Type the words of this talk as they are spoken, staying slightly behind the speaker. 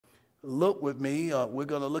look with me, we're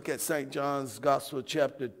going to look at St. John's Gospel,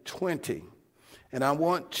 chapter 20. And I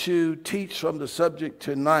want to teach from the subject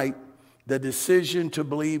tonight, the decision to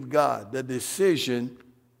believe God. The decision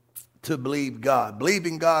to believe God.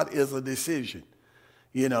 Believing God is a decision.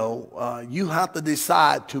 You know, you have to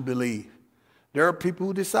decide to believe. There are people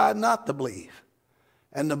who decide not to believe.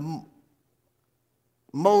 And the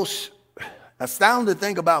most astounding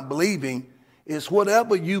thing about believing is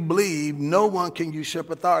whatever you believe, no one can usurp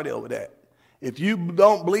authority over that. If you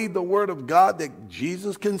don't believe the word of God that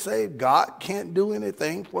Jesus can save, God can't do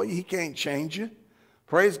anything for you. He can't change you.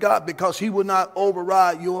 Praise God, because he will not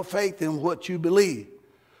override your faith in what you believe.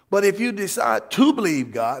 But if you decide to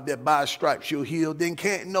believe God, that by stripes you're healed, then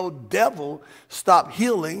can't no devil stop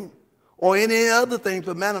healing or any other thing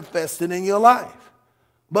from manifesting in your life.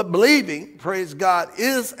 But believing, praise God,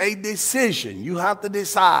 is a decision. You have to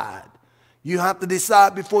decide. You have to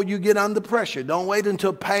decide before you get under pressure. Don't wait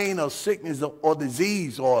until pain or sickness or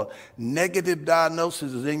disease or negative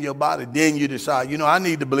diagnosis is in your body. Then you decide, you know, I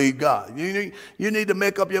need to believe God. You need to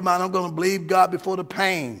make up your mind, I'm going to believe God before the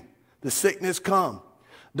pain, the sickness come.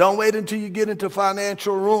 Don't wait until you get into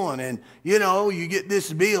financial ruin and, you know, you get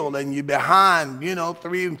this bill and you're behind, you know,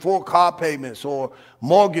 3 and 4 car payments or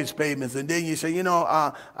mortgage payments. And then you say, you know,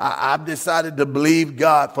 I've decided to believe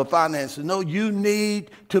God for finances. No, you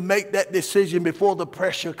need to make that decision before the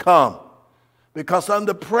pressure comes. Because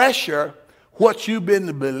under pressure, what you've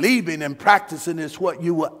been believing and practicing is what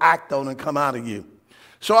you will act on and come out of you.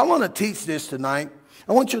 So I want to teach this tonight.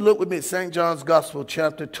 I want you to look with me at St. John's Gospel,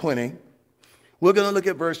 chapter 20. We're going to look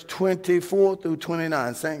at verse 24 through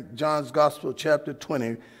 29. St. John's Gospel, chapter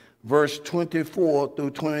 20, verse 24 through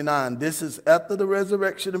 29. This is after the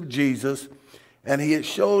resurrection of Jesus, and he had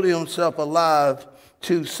showed himself alive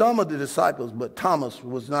to some of the disciples, but Thomas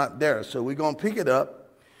was not there. So we're going to pick it up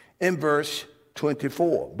in verse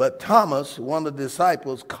 24. But Thomas, one of the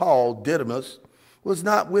disciples called Didymus, was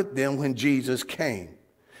not with them when Jesus came.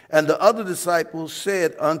 And the other disciples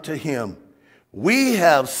said unto him, we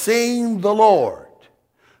have seen the Lord.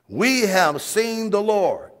 We have seen the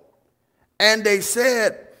Lord. And they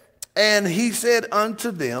said, and he said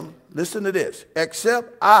unto them, listen to this,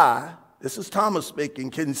 except I, this is Thomas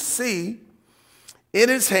speaking, can see in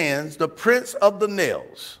his hands the prints of the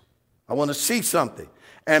nails. I want to see something.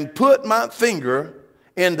 And put my finger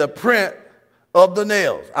in the print of the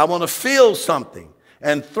nails. I want to feel something.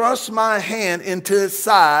 And thrust my hand into his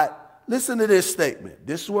side. Listen to this statement.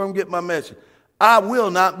 This is where I'm getting my message. I will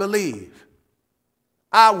not believe.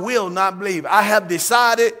 I will not believe. I have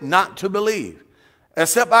decided not to believe.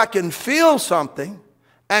 Except I can feel something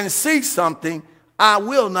and see something, I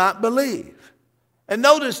will not believe. And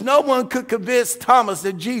notice no one could convince Thomas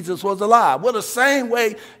that Jesus was alive. Well, the same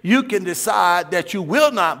way you can decide that you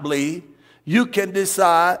will not believe, you can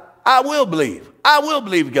decide, I will believe. I will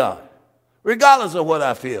believe God, regardless of what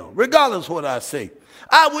I feel, regardless of what I see.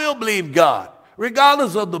 I will believe God,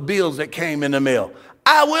 regardless of the bills that came in the mail.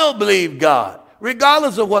 I will believe God,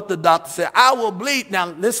 regardless of what the doctor said. I will believe. Now,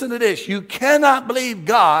 listen to this. You cannot believe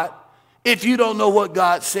God if you don't know what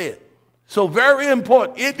God said. So very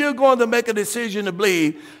important. If you're going to make a decision to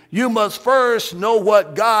believe, you must first know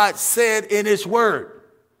what God said in his word.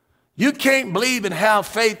 You can't believe and have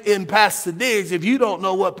faith in Pastor Diggs if you don't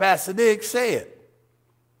know what Pastor Diggs said.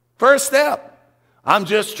 First step, I'm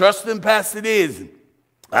just trusting Pastor Diggs.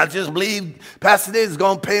 I just believe Pastor Diggs is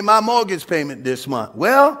going to pay my mortgage payment this month.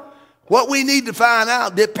 Well, what we need to find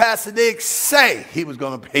out, did Pastor Diggs say he was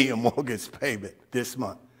going to pay your mortgage payment this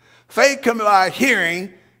month? Faith comes by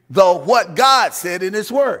hearing what God said in his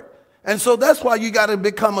word. And so that's why you got to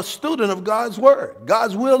become a student of God's word.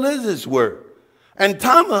 God's will is his word. And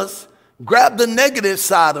Thomas grabbed the negative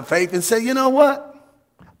side of faith and said, you know what?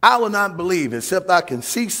 I will not believe except I can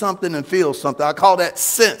see something and feel something. I call that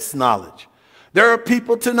sense knowledge. There are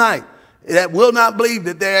people tonight that will not believe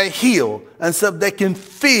that they're healed until they can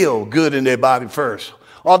feel good in their body first.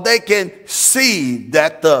 Or they can see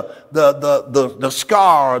that the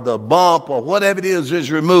scar or the bump or whatever it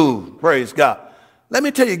is removed. Praise God. Let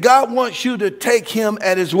me tell you, God wants you to take him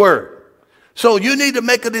at his word. So you need to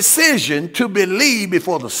make a decision to believe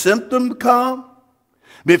before the symptoms come,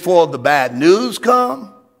 before the bad news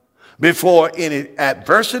come, before any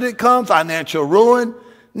adversity comes, financial ruin.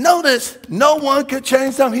 Notice, no one could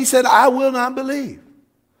change something. He said, I will not believe.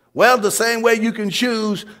 Well, the same way you can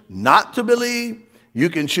choose not to believe, you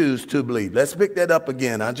can choose to believe. Let's pick that up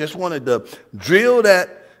again. I just wanted to drill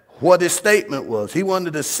that, what his statement was. He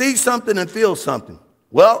wanted to see something and feel something.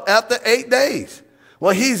 Well, after 8 days.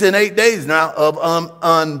 Well, he's in 8 days now of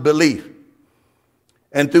unbelief.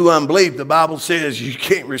 And through unbelief, the Bible says you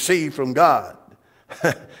can't receive from God.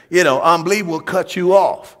 Unbelief will cut you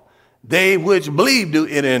off. They which believe do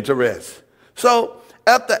enter into rest. So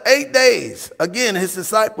after 8 days, again, his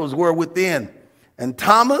disciples were within, and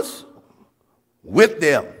Thomas with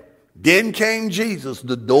them. Then came Jesus,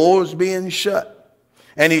 the doors being shut.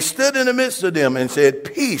 And he stood in the midst of them and said,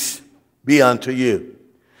 peace be unto you.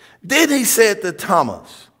 Then he said to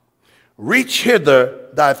Thomas, reach hither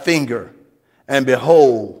thy finger, and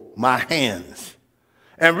behold my hands.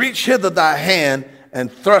 And reach hither thy hand,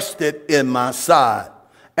 and thrust it in my side.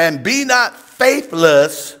 And be not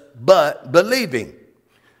faithless, but believing.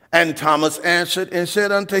 And Thomas answered and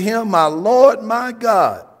said unto him, my Lord, my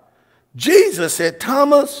God. Jesus said,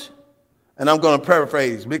 Thomas, and I'm going to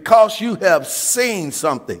paraphrase, because you have seen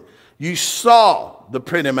something, you saw the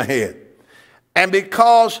print in my head, and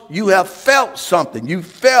because you have felt something, you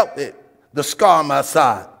felt it, the scar on my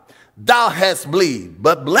side, thou hast believed.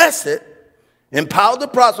 But blessed, empowered the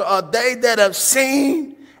prosper, are they that have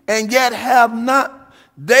seen and yet have not.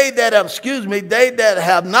 They that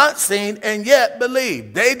have not seen and yet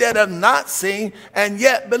believe. They that have not seen and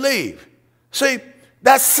yet believe. See,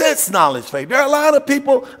 that's sense knowledge faith. There are a lot of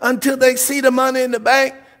people, until they see the money in the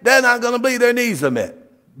bank, they're not going to believe their needs are met.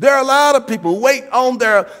 There are a lot of people who wait on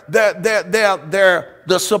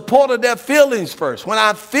the support of their feelings first. When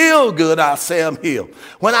I feel good, I say I'm healed.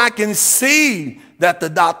 When I can see that the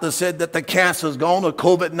doctor said that the cancer is gone or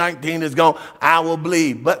COVID-19 is gone, I will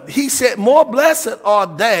believe. But he said, more blessed are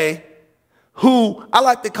they who, I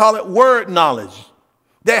like to call it word knowledge.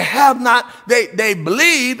 They have not, they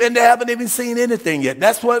believe and they haven't even seen anything yet.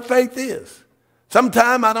 That's what faith is.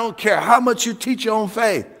 Sometimes I don't care how much you teach on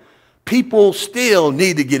faith. People still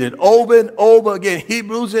need to get it over and over again.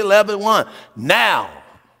 Hebrews 11:1. Now.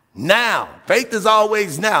 Faith is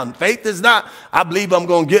always now. Faith is not, I believe I'm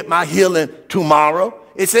going to get my healing tomorrow.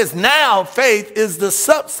 It says now faith is the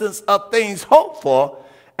substance of things hoped for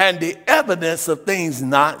and the evidence of things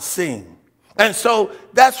not seen. And so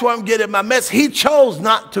that's where I'm getting my message. He chose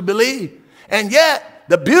not to believe. And yet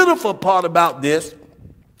the beautiful part about this,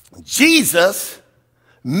 Jesus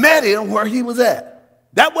met him where he was at.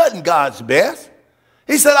 That wasn't God's best.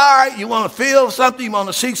 He said, all right, you want to feel something, you want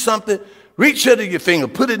to see something, reach into your finger,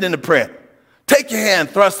 put it in the print. Take your hand,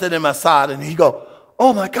 thrust it in my side. And he go,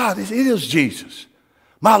 oh my God, it is Jesus.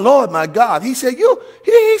 My Lord, my God. He said,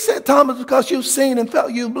 he said, Thomas, because you've seen and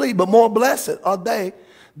felt, you believe, but more blessed are they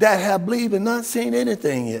that have believed and not seen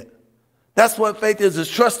anything yet. That's what faith is.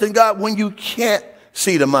 It's trusting God when you can't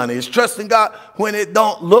see the money. It's trusting God when it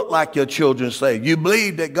don't look like your children's slave. You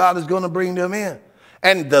believe that God is going to bring them in.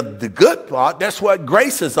 And the good part, that's what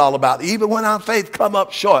grace is all about. Even when our faith come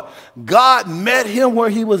up short, God met him where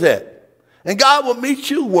he was at. And God will meet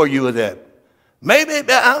you where you was at. Maybe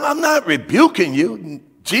I'm not rebuking you.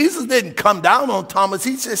 Jesus didn't come down on Thomas.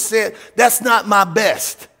 He just said, that's not my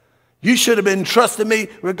best. You should have been trusting me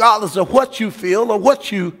regardless of what you feel or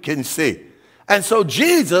what you can see. And so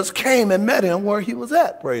Jesus came and met him where he was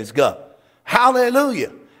at, praise God.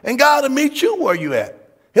 Hallelujah. And God will meet you where you at.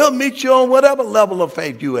 He'll meet you on whatever level of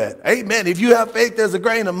faith you at. Amen. If you have faith as a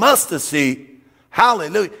grain of mustard seed,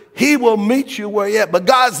 hallelujah, he will meet you where you're at. But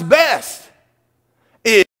God's best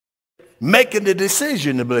is making the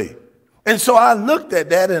decision to believe. And so I looked at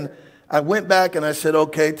that and I went back and I said,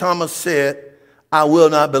 okay, Thomas said, I will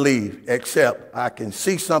not believe except I can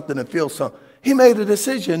see something and feel something. He made a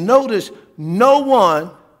decision. Notice no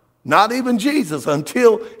one, not even Jesus,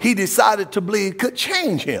 until he decided to believe, could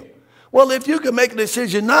change him. Well, if you can make a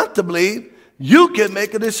decision not to believe, you can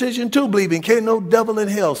make a decision to believe. And can't no devil in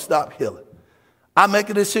hell stop healing. I make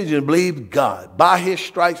a decision to believe God. By his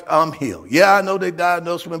stripes, I'm healed. Yeah, I know they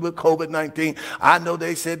diagnosed me with COVID-19. I know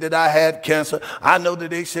they said that I had cancer. I know that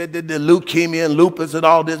they said that the leukemia and lupus and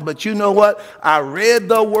all this. But you know what? I read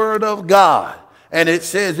the word of God. And it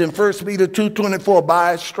says in 1 Peter 2:24,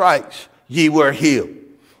 by his stripes ye were healed.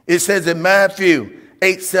 It says in Matthew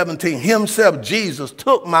 8:17, himself, Jesus,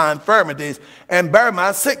 took my infirmities and bare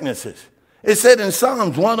my sicknesses. It said in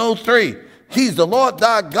Psalms 103, he's the Lord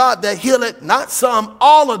thy God that healeth not some,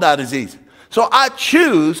 all of thy diseases. So I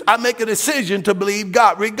make a decision to believe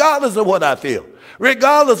God, regardless of what I feel.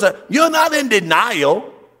 Regardless of, you're not in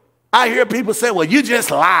denial. I hear people say, well, you just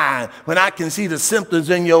lying when I can see the symptoms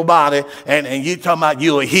in your body and you talking about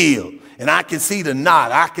you are healed. And I can see the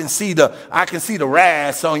knot. I can see the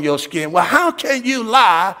rash on your skin. Well, how can you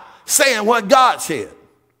lie saying what God said?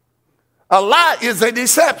 A lie is a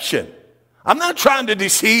deception. I'm not trying to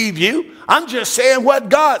deceive you. I'm just saying what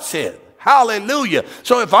God said. Hallelujah.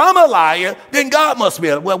 So if I'm a liar, then God must be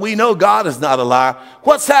a liar. Well, we know God is not a liar.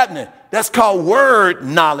 What's happening? That's called word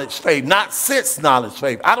knowledge faith, not sense knowledge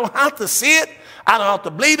faith. I don't have to see it. I don't have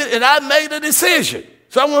to believe it, and I made a decision.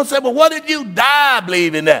 Someone said, well, what if you die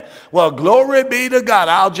believing that? Well, glory be to God.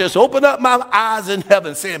 I'll just open up my eyes in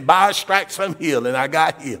heaven saying, by stripes I'm healed, and I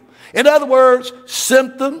got healed. In other words,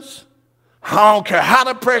 symptoms, I don't care how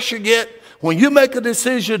the pressure get, when you make a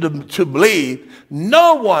decision to believe,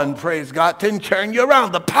 no one, praise God, can turn you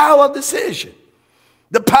around. The power of decision.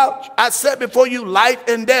 The power, I set before you life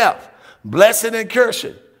and death, blessing and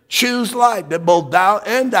cursing. Choose life that both thou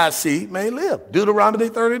and thy seed may live. Deuteronomy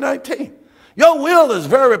 30:19. Your will is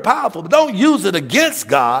very powerful, but don't use it against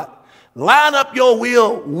God. Line up your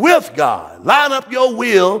will with God. Line up your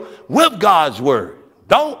will with God's word.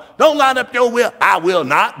 Don't line up your will, I will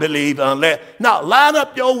not believe unless. No, line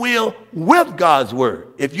up your will with God's word.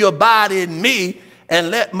 If you abide in me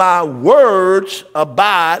and let my words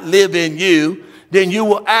abide, live in you, then you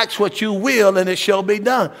will ask what you will and it shall be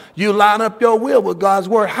done. You line up your will with God's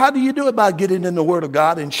word. How do you do it? By getting in the word of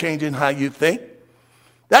God and changing how you think.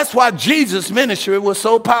 That's why Jesus' ministry was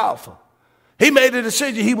so powerful. He made a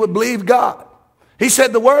decision he would believe God. He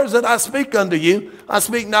said, the words that I speak unto you, I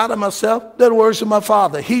speak not of myself, they're the words of my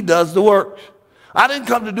Father. He does the works. I didn't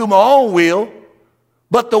come to do my own will,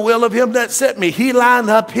 but the will of him that sent me. He lined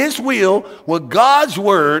up his will with God's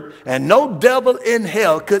word, and no devil in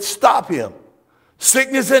hell could stop him.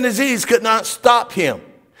 Sickness and disease could not stop him.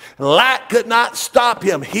 Lack could not stop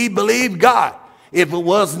him. He believed God. If it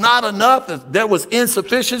was not enough, if there was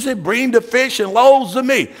insufficiency, bring the fish and loaves to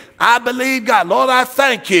me. I believe God. Lord, I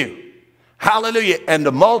thank you. Hallelujah. And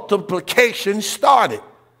the multiplication started.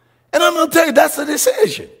 And I'm going to tell you, that's a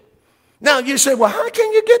decision. Now you say, well, how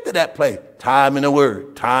can you get to that place? Time in the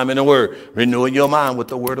word, time in the word. Renewing your mind with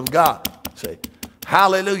the word of God. Say,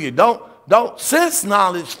 hallelujah. Don't sense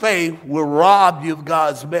knowledge, faith will rob you of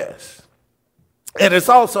God's best. And it's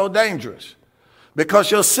also dangerous because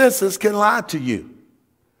your senses can lie to you.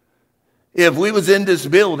 If we was in this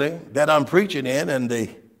building that I'm preaching in and the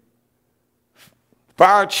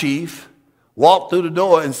fire chief walked through the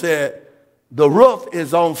door and said, the roof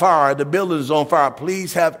is on fire, the building is on fire,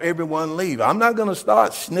 please have everyone leave. I'm not going to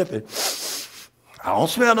start sniffing. I don't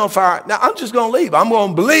smell no fire. Now, I'm just going to leave. I'm going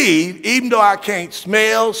to believe, even though I can't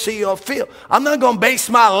smell, see, or feel. I'm not going to base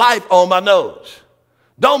my life on my nose.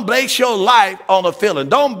 Don't base your life on a feeling.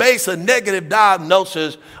 Don't base a negative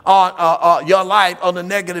diagnosis on your life on a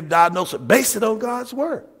negative diagnosis. Base it on God's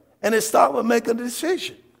word. And it starts with making a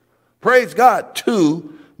decision. Praise God,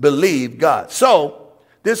 to believe God. So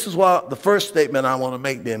this is what the first statement I want to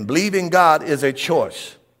make then. Believing God is a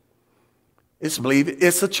choice. It's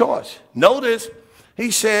a choice. Notice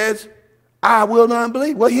he says, I will not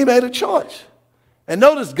believe. Well, he made a choice. And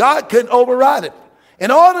notice God couldn't override it. In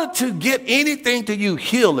order to get anything to you,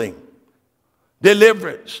 healing,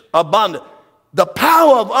 deliverance, abundance, the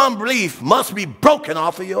power of unbelief must be broken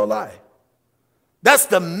off of your life. That's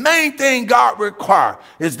the main thing God requires,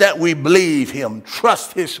 is that we believe him,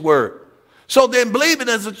 trust his word. So then believing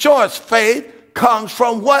is a choice. Faith comes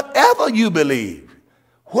from whatever you believe,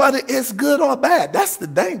 whether it's good or bad. That's the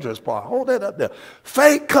dangerous part. Hold that up there.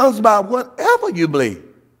 Faith comes by whatever you believe.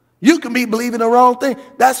 You can be believing the wrong thing.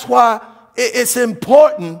 That's why it's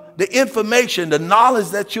important, the information, the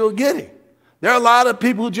knowledge that you're getting. There are a lot of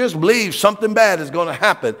people who just believe something bad is going to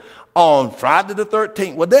happen on Friday the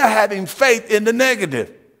 13th. Well, they're having faith in the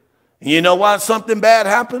negative. And you know why something bad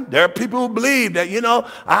happened? There are people who believe that,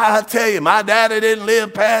 I tell you, my daddy didn't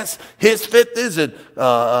live past his 50s and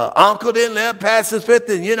uncle didn't live past his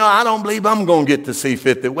 50s. And, I don't believe I'm going to get to see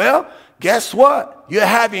 50. Well, guess what? You're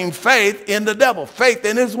having faith in the devil, faith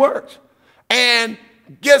in his works. And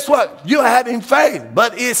guess what? You're having faith,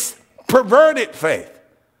 but it's perverted faith.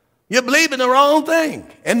 You're believing the wrong thing,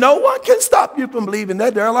 and no one can stop you from believing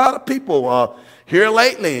that. There are a lot of people here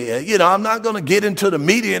lately, I'm not going to get into the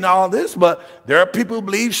media and all this, but there are people who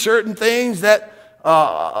believe certain things that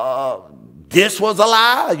this was a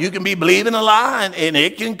lie. You can be believing a lie, and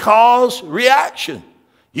it can cause reaction.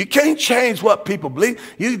 You can't change what people believe.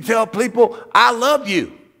 You can tell people, I love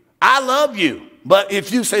you. I love you. But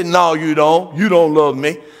if you say, no, you don't love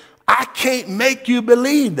me, I can't make you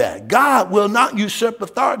believe that. God will not usurp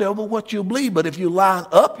authority over what you believe. But if you line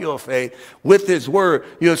up your faith with his word,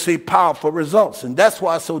 you'll see powerful results. And that's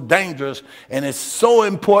why it's so dangerous. And it's so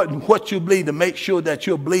important what you believe to make sure that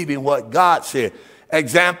you're believing what God said.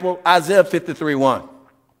 Example, Isaiah 53:1.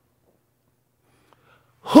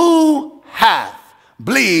 Who hath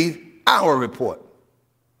believed our report?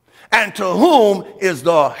 And to whom is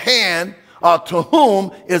the hand, or to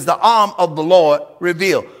whom is the arm of the Lord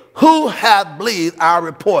revealed? Who hath believed our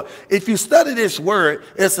report? If you study this word,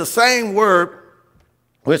 it's the same word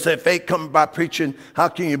where it said faith comes by preaching. How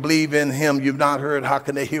can you believe in him you've not heard? How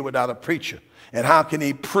can they hear without a preacher? And how can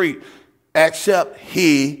he preach except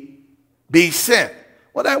he be sent?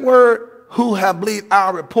 Well, that word, who have believed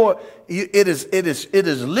our report, it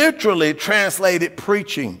is literally translated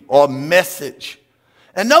preaching or message.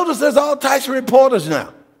 And notice there's all types of reporters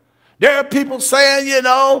now. There are people saying, you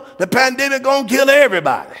know, the pandemic gonna kill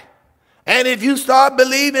everybody. And if you start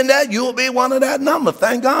believing that, you'll be one of that number.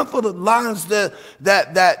 Thank God for the lives that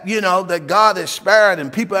God has spared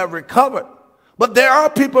and people have recovered. But there are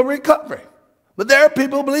people recovering. But there are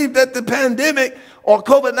people who believe that the pandemic or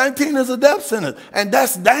COVID-19 is a death sentence. And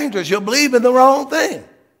that's dangerous. You're believing the wrong thing.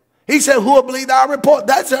 He said, who will believe our report?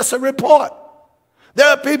 That's just a report. There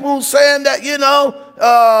are people who saying that,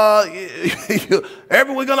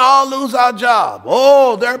 we're going to all lose our job.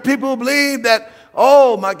 Oh, there are people who believe that,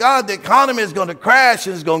 oh, my God, the economy is going to crash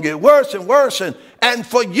and it's going to get worse and worse. And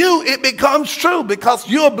for you, it becomes true because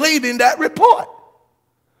you're believing that report.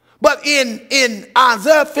 But in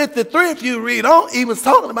Isaiah 53, if you read on, he was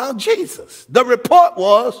talking about Jesus. The report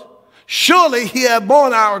was, surely he had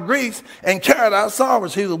borne our griefs and carried our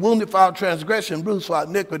sorrows. He was wounded for our transgression, bruised for our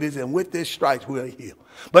iniquities, and with his stripes we are healed.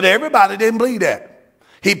 But everybody didn't believe that.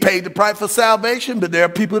 He paid the price for salvation, but there are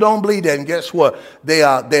people who don't believe that. And guess what? They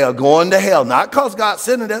are going to hell. Not because God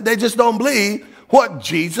sent them, they just don't believe what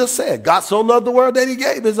Jesus said. God so loved the world that he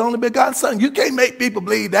gave his only begotten son. You can't make people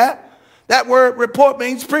believe that. That word report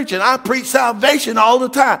means preaching. I preach salvation all the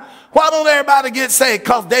time. Why don't everybody get saved?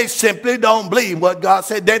 Because they simply don't believe what God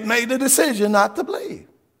said. They made the decision not to believe.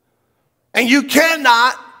 And you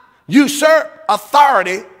cannot usurp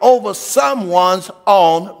authority over someone's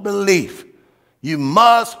own belief. You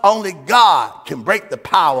must, only God can break the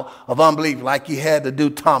power of unbelief like he had to do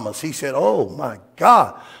Thomas. He said, oh my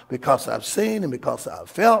God, because I've seen and because I've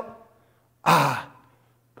felt, I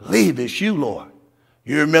believe it's you, Lord.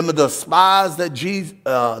 You remember the spies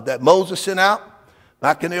that Moses sent out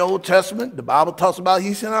back in the Old Testament? The Bible talks about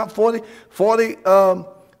he sent out 40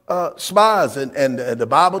 spies. And the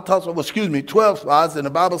Bible talks about, 12 spies. And the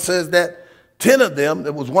Bible says that 10 of them,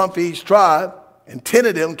 there was one for each tribe, and 10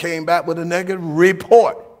 of them came back with a negative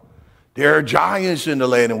report. There are giants in the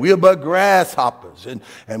land, and we are but grasshoppers.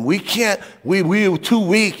 And we are too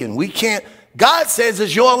weak, and we can't. God says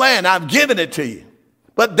it's your land. I've given it to you.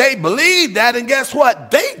 But they believed that, and guess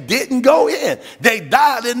what? They didn't go in. They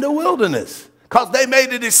died in the wilderness because they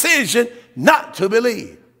made a decision not to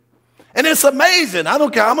believe. And it's amazing. I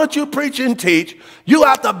don't care how much you preach and teach. You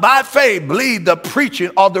have to, by faith, believe the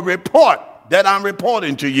preaching or the report that I'm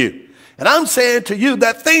reporting to you. And I'm saying to you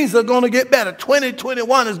that things are going to get better.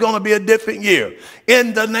 2021 is going to be a different year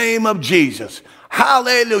in the name of Jesus.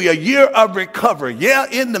 Hallelujah. Year of recovery. Yeah,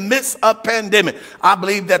 in the midst of pandemic, I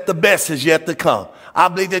believe that the best is yet to come. I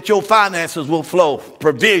believe that your finances will flow.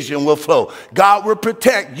 Provision will flow. God will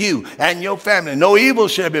protect you and your family. No evil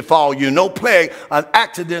shall befall you. No plague and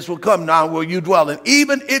accidents will come now where you dwell. And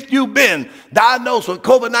even if you've been diagnosed with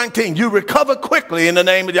COVID-19, you recover quickly in the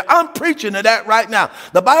name of Jesus. I'm preaching to that right now.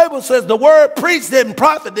 The Bible says the word preached didn't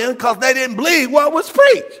profit them because they didn't believe what was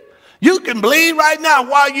preached. You can believe right now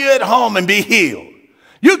while you're at home and be healed.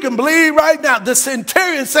 You can believe right now. The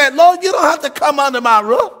centurion said, Lord, you don't have to come under my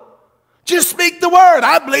roof. Just speak the word.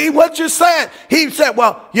 I believe what you're saying. He said,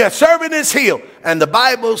 well, your servant is healed. And the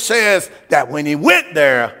Bible says that when he went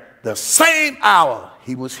there, the same hour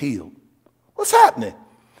he was healed. What's happening?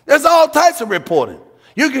 There's all types of reporting.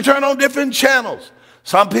 You can turn on different channels.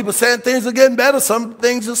 Some people saying things are getting better. Some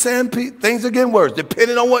things are saying things are getting worse.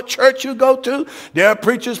 Depending on what church you go to, there are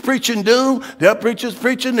preachers preaching doom. There are preachers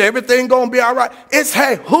preaching everything going to be all right. It's,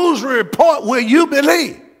 hey, whose report will you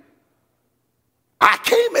believe? I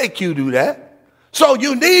can't make you do that. So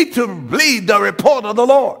you need to believe the report of the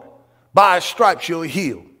Lord. By his stripes you're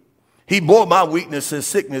healed. He bore my weaknesses,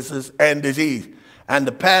 sicknesses, and disease. And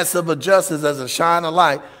the path of justice as a shining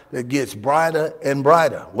light that gets brighter and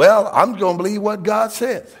brighter. Well, I'm going to believe what God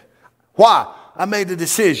says. Why? I made a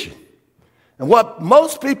decision. And what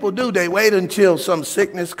most people do, they wait until some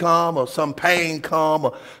sickness come or some pain come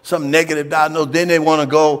or some negative diagnosis. Then they want to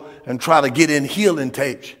go and try to get in healing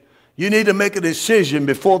tapes. You need to make a decision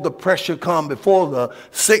before the pressure come, before the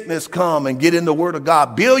sickness come, and get in the word of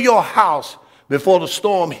God. Build your house before the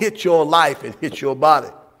storm hits your life and hits your body.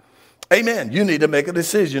 Amen. You need to make a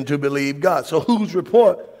decision to believe God. So whose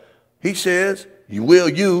report? He says, will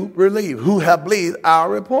you believe? Who have believed our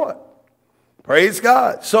report? Praise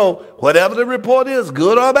God. So whatever the report is,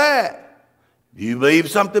 good or bad, you believe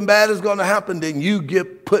something bad is going to happen, then you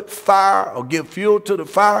put fire or give fuel to the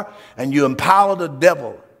fire, and you empower the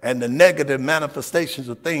devil and the negative manifestations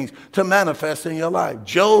of things to manifest in your life.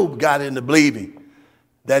 Job got into believing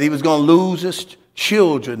that he was going to lose his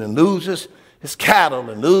children and lose his cattle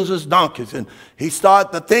and lose his donkeys. And he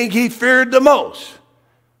started the thing he feared the most.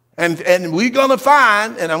 And we're going to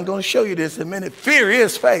find, and I'm going to show you this in a minute, fear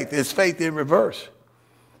is faith. It's faith in reverse.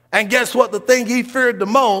 And guess what? The thing he feared the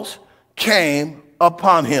most came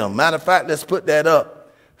upon him. Matter of fact, let's put that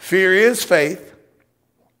up. Fear is faith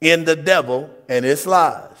in the devil and his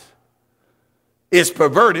lies. It's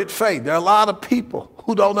perverted faith. There are a lot of people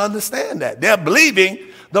who don't understand that. They're believing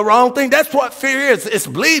the wrong thing. That's what fear is. It's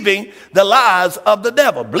believing the lies of the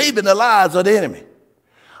devil, believing the lies of the enemy.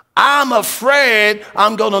 I'm afraid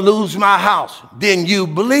I'm going to lose my house. Then you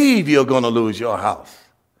believe you're going to lose your house.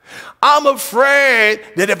 I'm afraid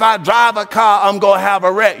that if I drive a car, I'm going to have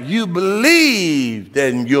a wreck. You believe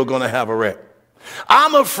then you're going to have a wreck.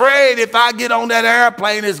 I'm afraid if I get on that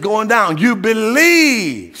airplane, it's going down. You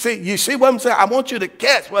believe. See, you see what I'm saying? I want you to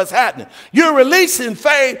catch what's happening. You're releasing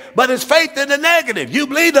faith, but it's faith in the negative. You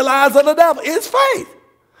believe the lies of the devil. It's faith.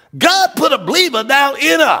 God put a believer down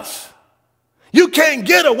in us. You can't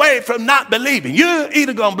get away from not believing. You're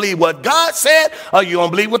either going to believe what God said or you're going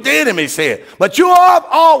to believe what the enemy said. But you are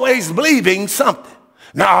always believing something.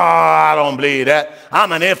 No, I don't believe that.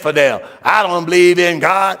 I'm an infidel. I don't believe in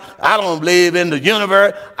God. I don't believe in the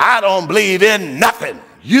universe. I don't believe in nothing.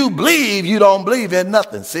 You believe you don't believe in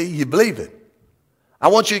nothing. See, you believe it. I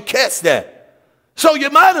want you to catch that. So you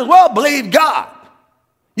might as well believe God.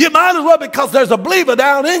 You might as well, because there's a believer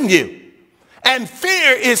down in you. And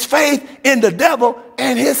fear is faith in the devil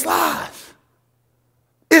and his lies.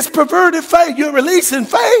 It's perverted faith. You're releasing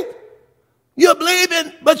faith. You're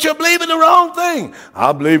believing, but you're believing the wrong thing.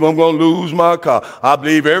 I believe I'm going to lose my car. I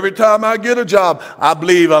believe every time I get a job, I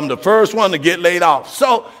believe I'm the first one to get laid off.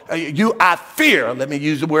 So I fear, let me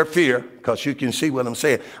use the word fear, because you can see what I'm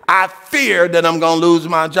saying. I fear that I'm going to lose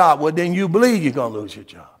my job. Well, then you believe you're going to lose your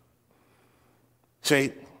job.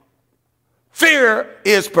 See, fear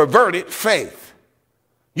is perverted faith.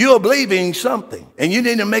 You're believing something, and you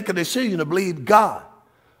need to make a decision to believe God.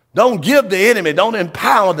 Don't give the enemy, don't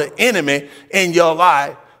empower the enemy in your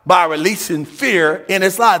life by releasing fear in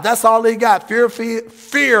his life. That's all he got,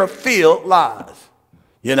 fear-filled lies.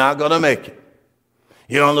 You're not going to make it.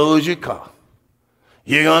 You're going to lose your car.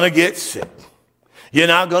 You're going to get sick. You're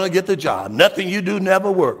not going to get the job. Nothing you do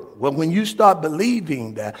never work. Well, when you start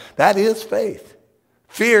believing that, that is faith.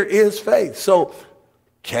 Fear is faith. So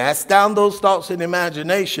cast down those thoughts and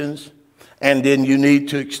imaginations, and then you need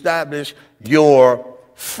to establish your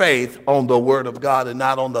faith on the word of God and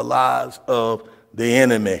not on the lies of the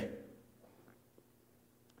enemy.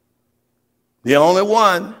 The only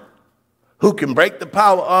one who can break the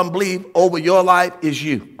power of unbelief over your life is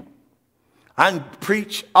you. I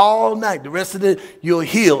preach all night. The rest of it, you're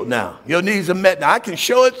healed now. Your needs are met. Now, I can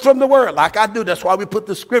show it from the word like I do. That's why we put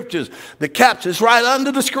the scriptures, the captions right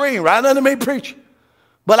under the screen, right under me preaching.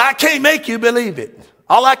 But I can't make you believe it.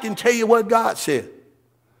 All I can tell you what God said.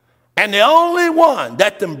 And the only one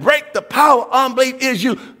that can break the power of unbelief is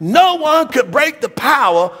you. No one could break the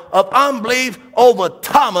power of unbelief over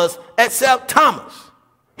Thomas except Thomas.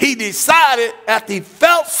 He decided after he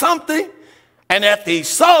felt something and after he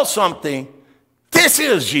saw something, this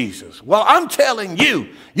is Jesus. Well, I'm telling you,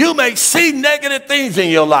 you may see negative things in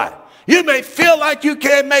your life. You may feel like you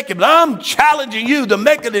can't make it, but I'm challenging you to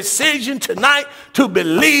make a decision tonight to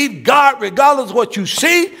believe God regardless of what you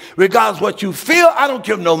see, regardless of what you feel. I don't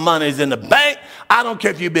care if no money is in the bank. I don't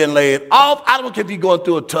care if you've been laid off. I don't care if you're going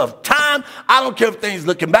through a tough time. I don't care if things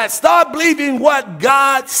looking bad. Start believing what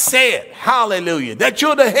God said. Hallelujah. That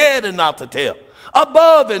you're the head and not the tail.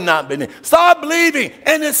 Above and not beneath. Start believing.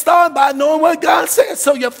 And it starts by knowing what God says.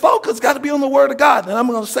 So your focus got to be on the word of God. And I'm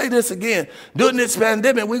going to say this again. During this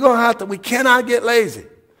pandemic, we cannot get lazy.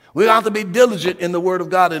 We have to be diligent in the word of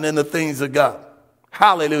God and in the things of God.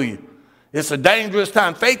 Hallelujah. It's a dangerous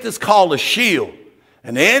time. Faith is called a shield.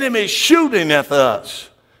 And the enemy is shooting at us.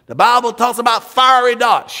 The Bible talks about fiery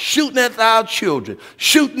darts, shooting at our children,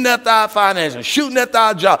 shooting at our finances, shooting at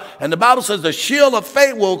our job. And the Bible says the shield of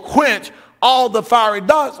faith will quench all the fiery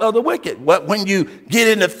darts of the wicked. But when you get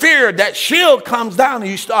into fear, that shield comes down and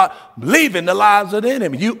you start believing the lies of the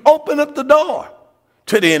enemy. You open up the door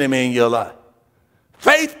to the enemy in your life.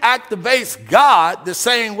 Faith activates God the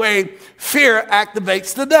same way fear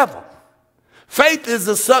activates the devil. Faith is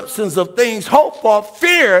the substance of things hoped for.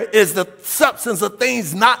 Fear is the substance of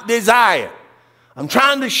things not desired. I'm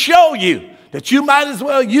trying to show you that you might as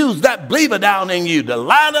well use that believer down in you to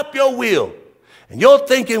line up your will and you're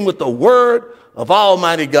thinking with the word of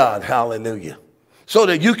Almighty God. Hallelujah. So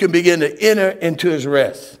that you can begin to enter into his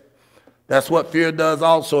rest. That's what fear does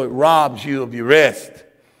also. It robs you of your rest.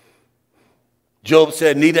 Job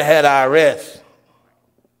said, neither had I rest.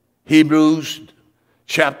 Hebrews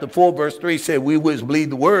chapter 4, verse 3 said, we which believe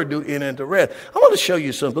the word do enter into rest. I want to show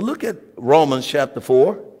you something. Look at Romans chapter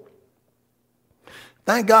 4.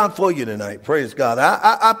 Thank God for you tonight. Praise God.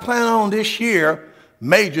 I plan on this year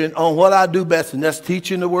majoring on what I do best, and that's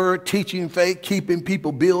teaching the word, teaching faith, keeping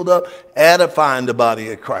people built up, edifying the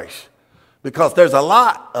body of Christ. Because there's a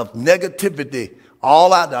lot of negativity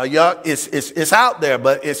all out there. It's out there,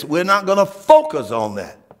 but we're not going to focus on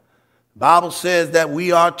that. The Bible says that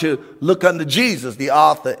we are to look unto Jesus, the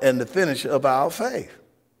author and the finisher of our faith.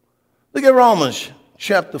 Look at Romans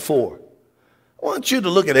chapter 4. I want you to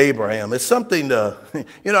look at Abraham. It's something to,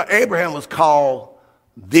 Abraham was called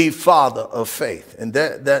the father of faith, and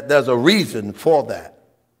there's a reason for that.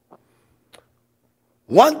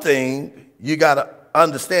 One thing you got to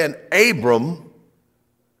understand, Abram,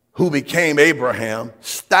 who became Abraham,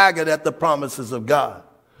 staggered at the promises of God.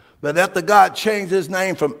 But after God changed his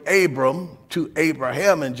name from Abram to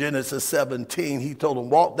Abraham in Genesis 17, he told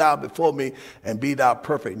him, walk thou before me and be thou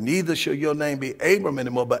perfect. Neither shall your name be Abram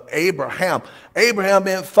anymore, but Abraham. Abraham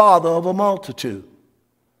meant father of a multitude.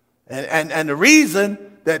 And the reason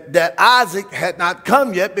that Isaac had not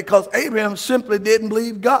come yet, because Abraham simply didn't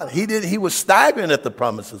believe God. He was staggering at the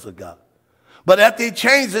promises of God. But after he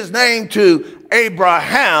changed his name to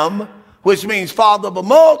Abraham, which means father of a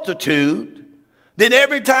multitude, then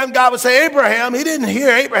every time God would say Abraham, he didn't hear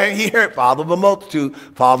Abraham, he heard father of a multitude,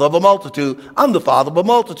 father of a multitude. I'm the father of a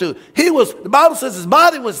multitude. The Bible says his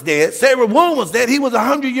body was dead, Sarah's womb was dead, he was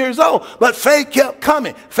 100 years old, but faith kept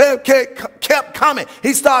coming, faith kept coming.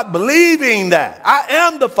 He started believing that I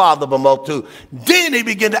am the father of a multitude. Then he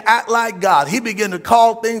began to act like God. He began to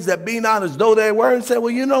call things that be not as though they were and said,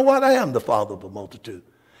 well, you know what? I am the father of a multitude.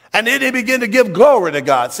 And then he began to give glory to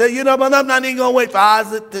God. Say, but I'm not even going to wait for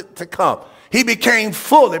Isaac to come. He became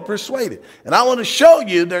fully persuaded. And I want to show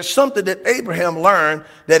you there's something that Abraham learned,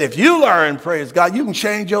 that if you learn, praise God, you can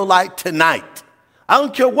change your life tonight. I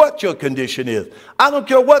don't care what your condition is. I don't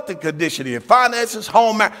care what the condition is. Finances,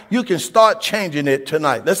 home, marriage, you can start changing it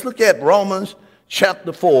tonight. Let's look at Romans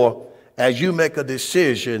chapter 4 as you make a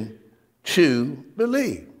decision to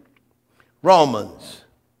believe. Romans,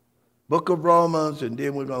 book of Romans, and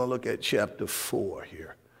then we're going to look at chapter 4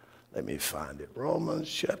 here. Let me find it. Romans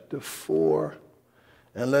chapter 4.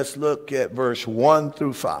 And let's look at verse 1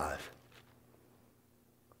 through 5.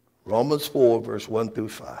 Romans 4, verse 1 through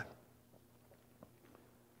 5.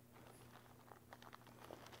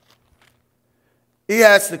 He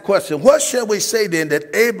asked the question, what shall we say then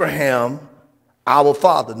that Abraham, our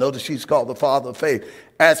father, notice he's called the father of faith,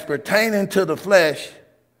 as pertaining to the flesh,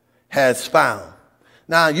 has found?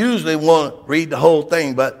 Now, I usually won't read the whole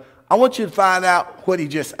thing, but I want you to find out what he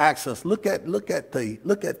just asked us. Look at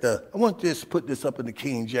the, I want to just put this up in the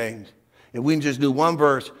King James. If we can just do one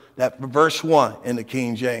verse, that verse 1 in the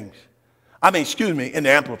King James. In the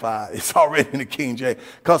Amplified. It's already in the King James.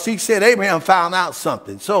 Because he said Abraham found out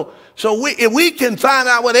something. So if we can find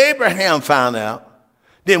out what Abraham found out,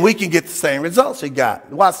 then we can get the same results he got.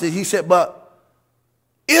 Watch this. He said, but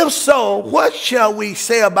if so, what shall we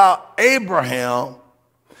say about Abraham,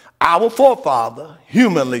 our forefather,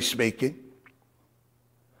 humanly speaking?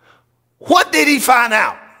 What did he find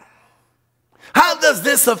out? How does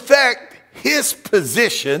this affect his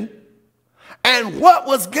position? And what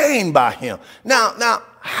was gained by him? Now,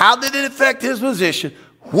 how did it affect his position?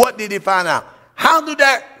 What did he find out? How do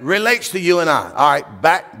that relates to you and I? All right,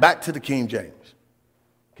 back to the King James.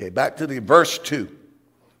 Okay, back to the verse 2.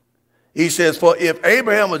 He says, for if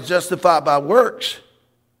Abraham was justified by works,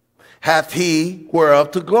 hath he whereof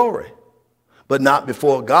to glory, but not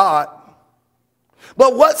before God.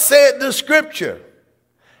 But what said the scripture?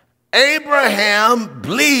 Abraham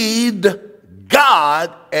believed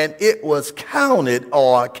God, and it was counted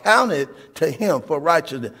to him for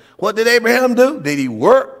righteousness. What did Abraham do? Did he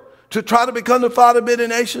work to try to become the father of many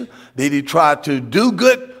nations? Did he try to do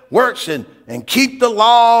good works and keep the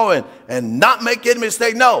law and not make any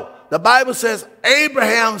mistake? No. The Bible says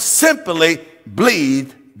Abraham simply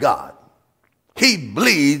believed God. He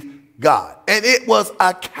believed God, and it was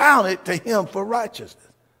accounted to him for righteousness.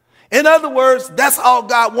 In other words, that's all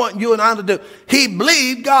God wants you and I to do. He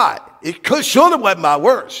believed God. It surely wasn't by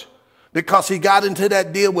works, because he got into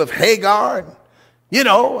that deal with Hagar,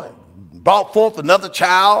 and, brought forth another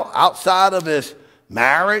child outside of his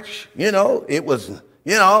marriage. It was,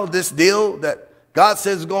 this deal that God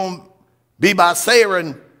says is going to be by Sarah,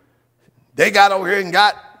 and they got over here and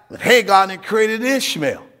got Hagar and created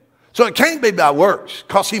Ishmael. So it can't be by works,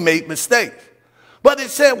 because he made mistakes. But it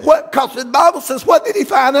said what? Because the Bible says, what did he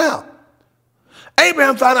find out?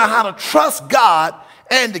 Abraham found out how to trust God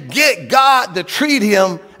and to get God to treat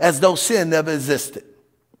him as though sin never existed.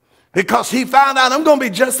 Because he found out I'm going to be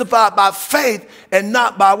justified by faith and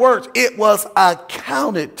not by works. It was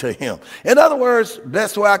accounted to him. In other words,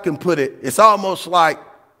 best way I can put it, it's almost like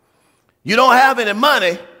you don't have any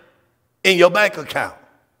money in your bank account,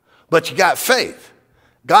 but you got faith.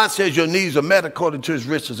 God says your needs are met according to his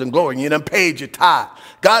riches and glory. And you done paid your tithe.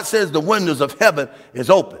 God says the windows of heaven is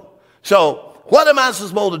open. So what am I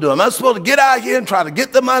supposed to do? Am I supposed to get out here and try to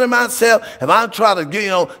get the money myself? Am I trying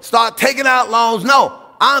to, start taking out loans? No.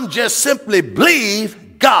 I'm just simply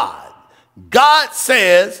believe God. God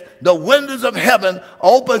says the windows of heaven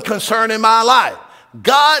open concerning my life.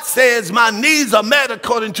 God says my needs are met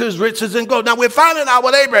according to his riches and glory. Now we're finding out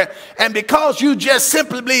with Abraham, and because you just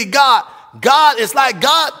simply believe God, God is like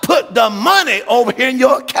God put the money over here in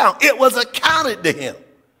your account. It was accounted to him.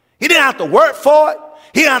 He didn't have to work for it.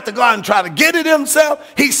 He didn't have to go out and try to get it himself.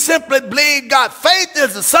 He simply believed God. Faith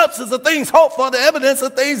is the substance of things hoped for, the evidence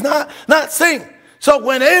of things not seen. So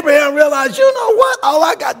when Abraham realized, you know what? All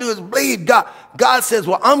I got to do is believe God. God says,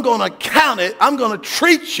 well, I'm going to count it. I'm going to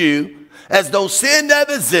treat you as though sin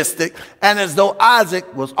never existed and as though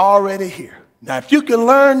Isaac was already here. Now, if you can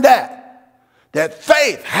learn that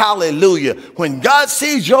faith, hallelujah, when God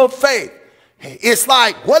sees your faith, it's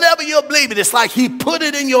like whatever you're believing, it's like he put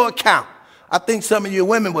it in your account. I think some of you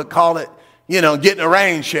women would call it, getting a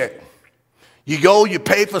rain check. You go, you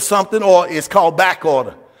pay for something, or it's called back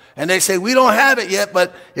order. And they say, we don't have it yet,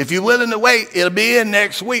 but if you're willing to wait, it'll be in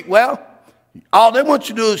next week. Well, all they want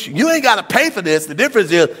you to do is, you ain't got to pay for this. The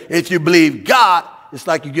difference is, if you believe God, it's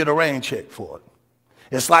like you get a rain check for it.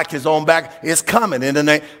 It's like his own back. It's coming. And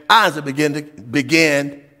then Isaac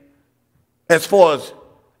began, as far as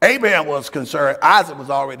Abraham was concerned, Isaac was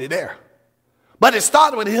already there. But it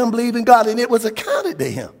started with him believing God, and it was accounted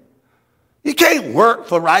to him. You can't work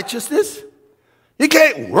for righteousness. You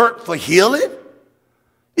can't work for healing.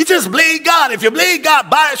 You just believe God. If you believe God,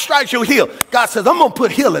 by his stripes you'll heal. God says, I'm going to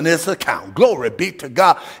put healing in this account. Glory be to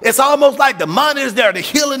God. It's almost like the money is there, the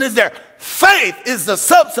healing is there. Faith is the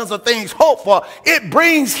substance of things hoped for. It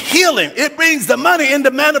brings healing. It brings the money into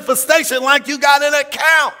manifestation like you got an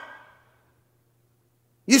account.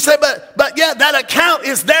 You say, but yeah, that account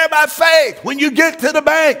is there by faith. When you get to the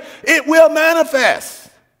bank, it will manifest.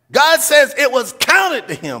 God says it was counted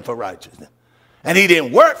to him for righteousness. And he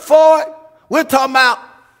didn't work for it. We're talking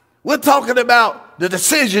about the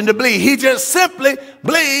decision to believe. He just simply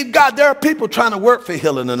believed God. There are people trying to work for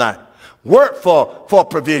healing tonight, work for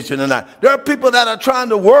provision tonight. There are people that are trying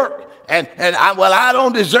to work and I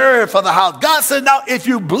don't deserve for the house. God said, now, if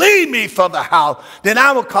you believe me for the house, then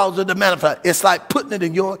I will cause it to manifest. It's like putting it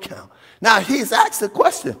in your account. Now, he's asked the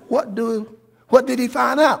question, what did he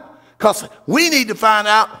find out? Because we need to find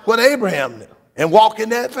out what Abraham knew and walk in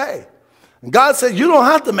that faith. And God says, you don't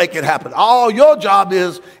have to make it happen. All your job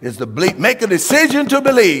is to believe, make a decision to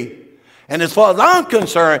believe. And as far as I'm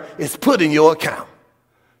concerned, it's put in your account.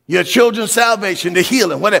 Your children's salvation, the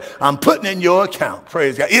healing, whatever, I'm putting in your account.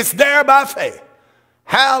 Praise God. It's there by faith.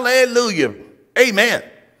 Hallelujah. Amen.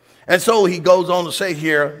 And so he goes on to say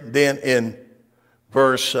here then in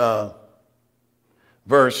verse 5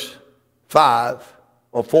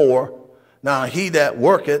 or 4. Now he that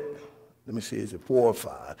worketh, let me see, is it 4 or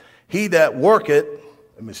 5? He that worketh,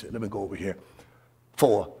 let me go over here.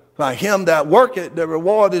 4. By him that worketh, the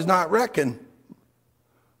reward is not reckoned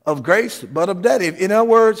of grace, but of debt. In other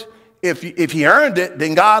words, if he earned it,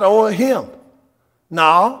 then God owed him.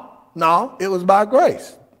 No, it was by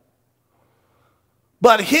grace.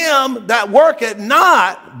 But him that worketh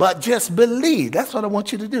not, but just believe. That's what I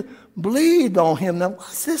want you to do. Believe on him. Now,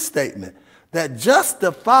 what's this statement? That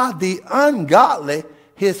justify the ungodly,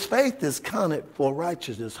 his faith is counted for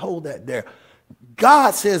righteousness. Hold that there.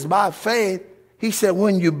 God says by faith, he said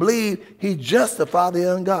when you believe, he justify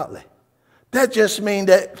the ungodly. That just means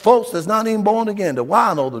that folks that's not even born again, the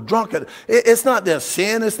wino, the drunkard, it's not their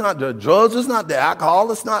sin, it's not their drugs, it's not their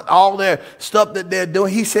alcohol, it's not all their stuff that they're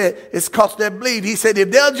doing. He said it's because they believe. He said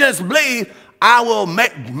if they'll just believe, I will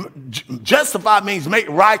justify means make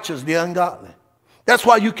righteous the ungodly. That's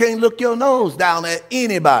why you can't look your nose down at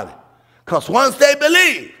anybody. Because once they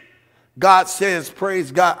believe, God says,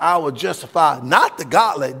 praise God, I will justify not the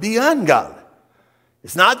godly, the ungodly.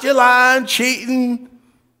 It's not your lying, cheating,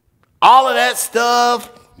 all of that stuff,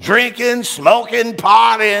 drinking, smoking,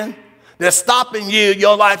 partying, that's stopping you,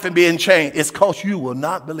 your life, from being changed. It's because you will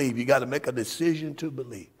not believe. You got to make a decision to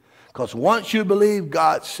believe. Because once you believe,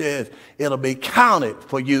 God says it'll be counted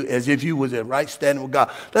for you as if you was in right standing with God.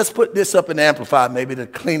 Let's put this up and amplify maybe to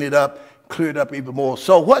clear it up even more.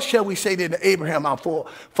 So what shall we say to Abraham, our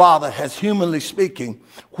father, has humanly speaking?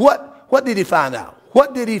 What did he find out?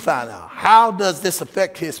 What did he find out? How does this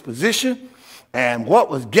affect his position? and what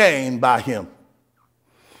was gained by him.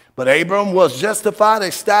 But Abram was justified,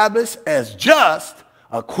 established as just,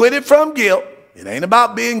 acquitted from guilt. It ain't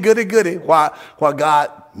about being goody-goody, why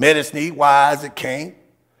God met his need, why Isaac came.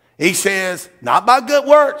 He says, not by good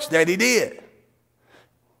works that he did.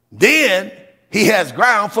 Then he has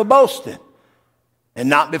ground for boasting, and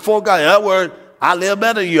not before God. In other words, I live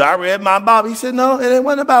better than you. I read my Bible. He said, no, it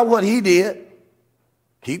wasn't about what he did.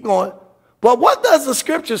 Keep going. But what does the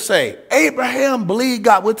scripture say? Abraham believed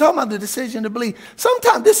God. We're talking about the decision to believe.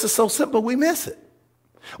 Sometimes this is so simple we miss it.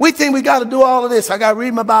 We think we got to do all of this. I got to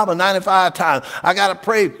read my Bible 95 times. I got to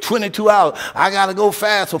pray 22 hours. I got to go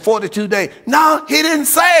fast for 42 days. No, he didn't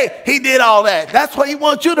say he did all that. That's what he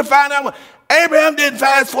wants you to find out. Abraham didn't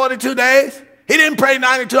fast 42 days. He didn't pray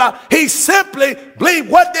 92 hours. He simply believed.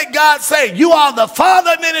 What did God say? You are the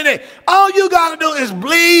Father of many nations. All you got to do is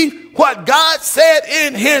believe what God said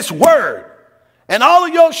in his word. And all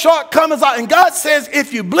of your shortcomings are. And God says,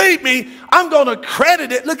 if you believe me, I'm going to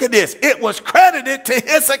credit it. Look at this. It was credited to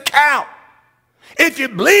his account. If you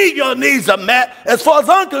believe your needs are met, as far as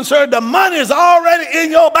I'm concerned, the money is already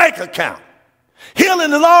in your bank account.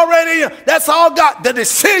 Healing is already in. That's all God. The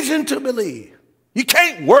decision to believe. You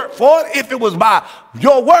can't work for it. If it was by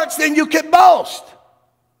your works, then you can boast.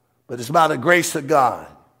 But it's by the grace of God.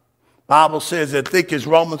 Bible says, I think it's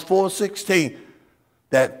Romans 4:16,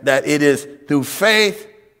 that it is through faith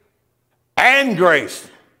and grace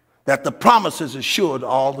that the promises are sure to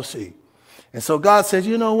all the seed. And so God says,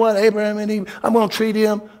 you know what, Abraham and Eve, I'm going to treat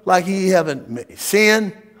him like he haven't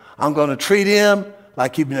sinned. I'm going to treat him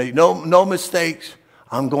like he made no mistakes.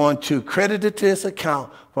 I'm going to credit it to his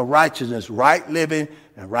account for righteousness, right living,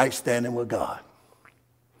 and right standing with God.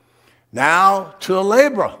 Now to a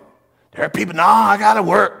laborer. There are people, no, I got to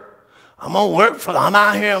work. I'm going to work for, I'm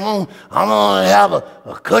out here, I'm going to have a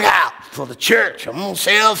cookout for the church. I'm going to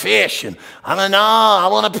sell fish. And I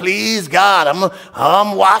want to please God.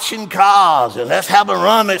 I'm washing cars, and let's have a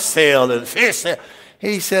rummage sale and fish sale.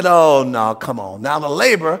 He said, oh, no, come on. Now the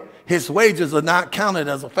laborer, his wages are not counted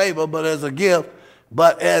as a favor, but as a gift,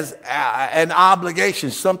 but as an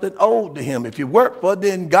obligation, something owed to him. If you work for it,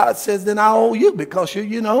 then God says, then I owe you because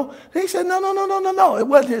you know. He said, no. It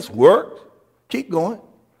wasn't his work. Keep going.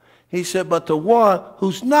 He said, but the one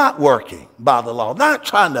who's not working by the law, not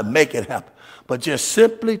trying to make it happen, but just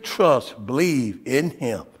simply trust, believe in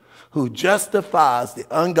him who justifies the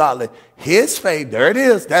ungodly. His faith, there it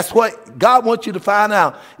is. That's what God wants you to find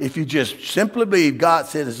out. If you just simply believe, God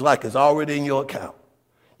said it's like it's already in your account.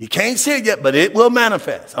 You can't see it yet, but it will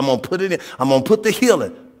manifest. I'm going to put it in. I'm going to put the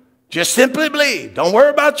healing. Just simply believe. Don't worry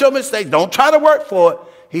about your mistakes. Don't try to work for it.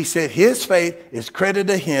 He said his faith is credited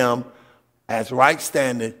to him as right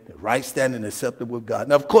standing acceptable with God.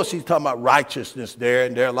 Now, of course, he's talking about righteousness there,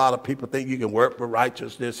 and there are a lot of people think you can work for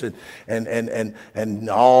righteousness and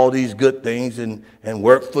all these good things and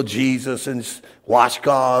work for Jesus and wash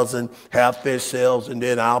cars and have fish sales, and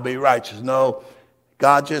then I'll be righteous. No.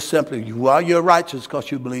 God just simply, you're righteous because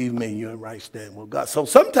you believe me, you're in right standing with God. So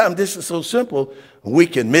sometimes this is so simple, we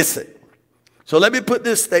can miss it. So let me put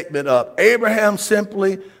this statement up. Abraham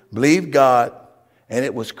simply believed God, and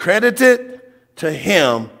it was credited to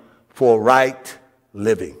him for right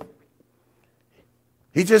living.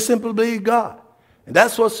 He just simply believed God. And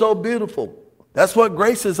that's what's so beautiful. That's what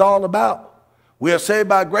grace is all about. We are saved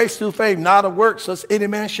by grace through faith, not of works, so any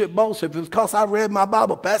man should boast. If it's because I read my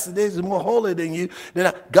Bible, Pastor Davis is more holy than you,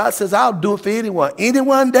 then God says, I'll do it for anyone.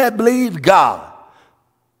 Anyone that believes God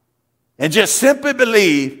and just simply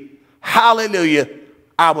believe, hallelujah,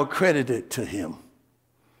 I will credit it to him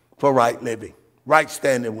for right living, right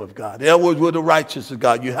standing with God. In other words, with the righteousness of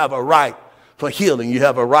God, you have a right for healing. You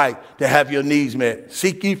have a right to have your needs met.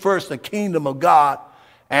 Seek ye first the kingdom of God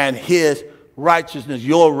and his righteousness,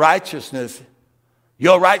 your righteousness.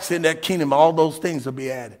 Your rights in that kingdom, all those things will be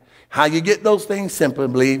added. How you get those things? Simply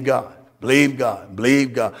believe God. Believe God.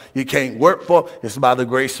 Believe God. You can't work for it. It's by the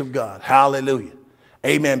grace of God. Hallelujah.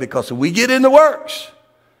 Amen. Because if we get into works,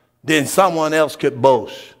 then someone else could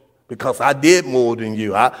boast. Because I did more than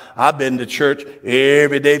you. I've been to church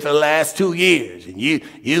every day for the last 2 years. And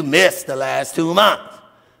you missed the last 2 months.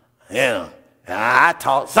 You know, I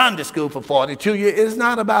taught Sunday school for 42 years. It's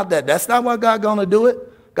not about that. That's not what God's going to do it.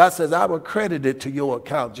 God says, I will credit it to your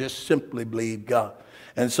account. Just simply believe God.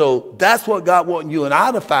 And so that's what God wants you and I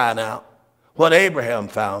to find out, what Abraham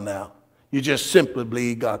found out. You just simply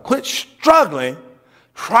believe God. Quit struggling,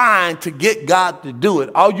 trying to get God to do it.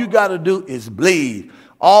 All you got to do is believe.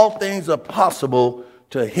 All things are possible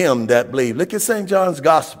to him that believes. Look at St. John's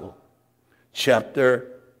Gospel,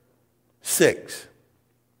 chapter 6.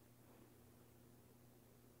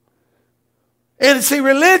 And see,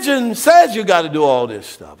 religion says you got to do all this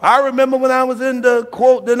stuff. I remember when I was in the,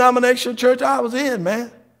 quote, denominational church I was in,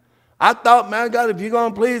 man. I thought, man, God, if you're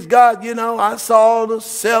going to please God, you know, I saw the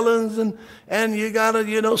sellings and you got to,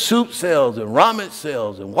 you know, soup sales and ramen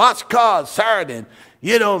sales and watch cars Saturday and,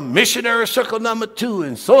 you know, missionary circle number 2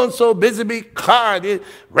 and so busy bee card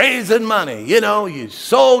raising money. You know, you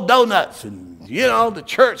sold donuts and, you know, the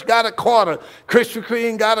church got a quarter, Krispy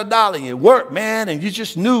Kreme got $1. You worked, man, and you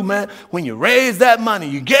just knew, man, when you raised that money,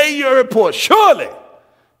 you gave your report. Surely, the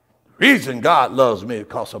reason God loves me is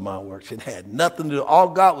because of my works. It had nothing to do. All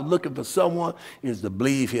God was looking for someone is to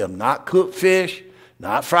believe him, not cooked fish,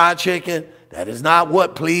 not fried chicken. That is not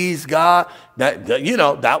what pleased God. You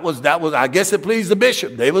know, that was, I guess it pleased the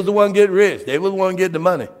bishop. They was the one getting rich. They was the one getting the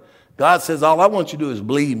money. God says, all I want you to do is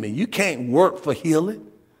believe me. You can't work for healing.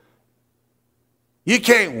 You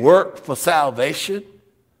can't work for salvation.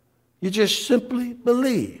 You just simply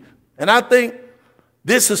believe. And I think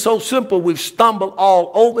this is so simple, we've stumbled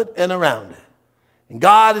all over it and around it. And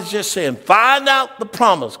God is just saying, find out the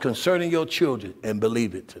promise concerning your children and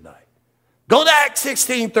believe it tonight. Go to Acts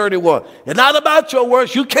 16:31. It's not about your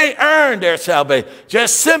works. You can't earn their salvation.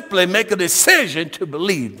 Just simply make a decision to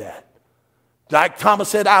believe that. Like Thomas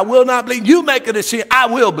said, I will not believe. You make a decision, I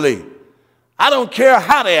will believe. I don't care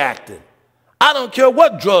how they acted. I don't care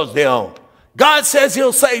what drugs they're on. God says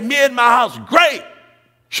he'll say, me and my house, great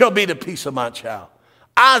shall be the peace of my child.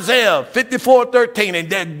 Isaiah 54:13, and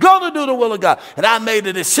they're going to do the will of God. And I made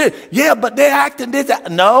a decision. Yeah, but they're acting this.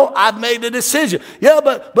 No, I've made a decision. Yeah,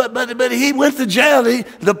 but he went to jail.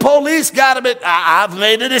 The police got him. I've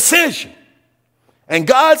made a decision. And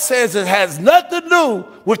God says it has nothing to do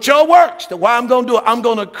with your works. That's why I'm going to do it. I'm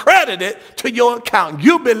going to credit it to your account.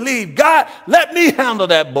 You believe, God, let me handle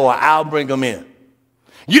that boy. I'll bring him in.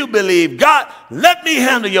 You believe, God, let me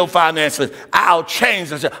handle your finances. I'll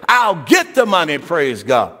change this. I'll get the money, praise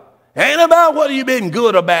God. It ain't about whether you've been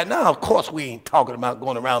good or bad. Now, of course, we ain't talking about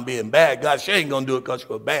going around being bad. God, she ain't going to do it because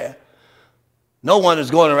you're bad. No one is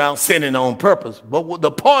going around sinning on purpose. But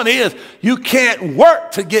the point is, you can't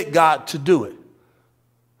work to get God to do it.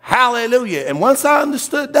 Hallelujah. And once I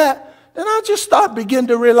understood that, then I just begin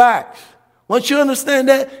to relax. Once you understand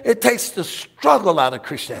that, it takes the struggle out of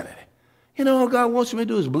Christianity. You know what God wants me to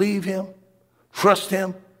do is believe him, trust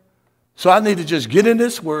him. So I need to just get in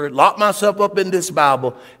this word, lock myself up in this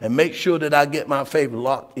Bible, and make sure that I get my faith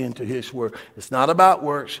locked into his word. It's not about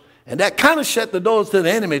works. And that kind of shut the doors to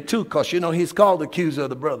the enemy too, because, you know, he's called the accuser of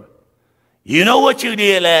the brother. You know what you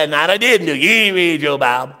did last night? I didn't do. You didn't read your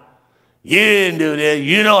Bible. You didn't do this.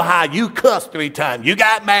 You know how you cussed 3 times. You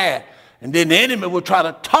got mad. And then the enemy will try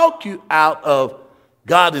to talk you out of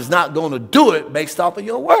God is not going to do it based off of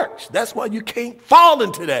your works. That's why you can't fall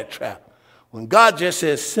into that trap. When God just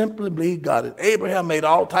says, simply believe God. And Abraham made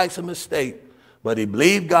all types of mistakes, but he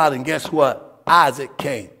believed God, and guess what? Isaac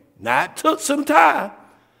came. Now, it took some time.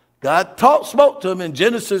 God spoke to him in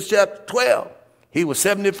Genesis chapter 12. He was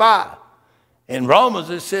 75. In Romans,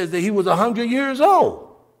 it says that he was 100 years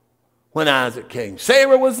old when Isaac came.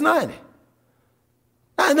 Sarah was 90.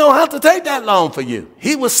 I don't have to take that long for you.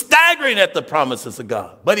 He was staggering at the promises of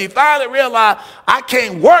God. But he finally realized, I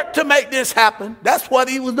can't work to make this happen. That's what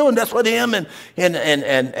he was doing. That's what him and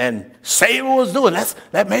Sarah was doing. Let's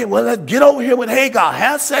get over here with Hagar.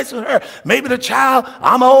 Have sex with her. Maybe the child,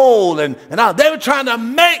 I'm old. And they were trying to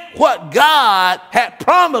make what God had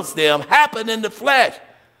promised them happen in the flesh.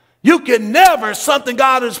 You can never, something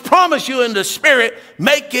God has promised you in the spirit,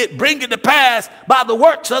 bring it to pass by the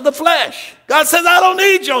works of the flesh. God says, I don't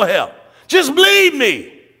need your help. Just believe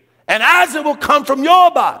me. And Isaac will come from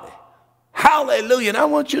your body. Hallelujah. And I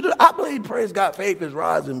want you to, I believe, praise God, faith is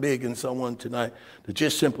rising big in someone tonight to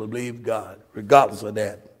just simply believe God, regardless of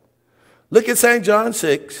that. Look at St. John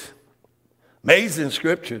 6. Amazing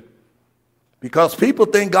scripture. Because people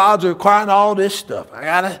think God's requiring all this stuff. I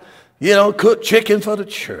got to, cook chicken for the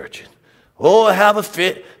church. Or have a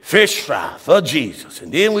fish fry for Jesus.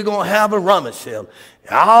 And then we're going to have a rummage sale.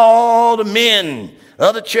 All the men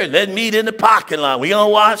of the church, let's meet in the parking lot. We're going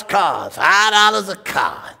to wash cars. $5 a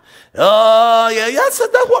car. Oh, yeah, that's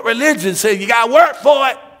what religion says. You got to work for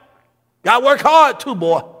it. Got to work hard too,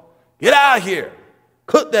 boy. Get out here.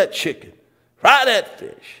 Cook that chicken. Fry that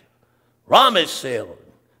fish. Rummage sale.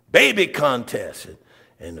 Baby contest.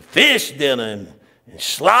 And the fish dinner. And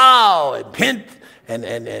slaw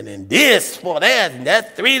and this for that, and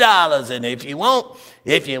that's $3. And if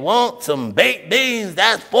you want some baked beans,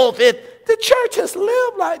 that's $4.50. The church has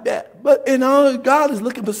lived like that. But God is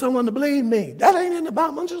looking for someone to believe me. That ain't in the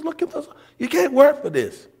Bible. I'm just looking for someone. You can't work for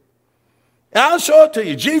this. And I'll show it to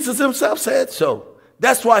you. Jesus himself said so.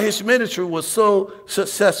 That's why his ministry was so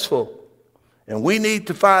successful. And we need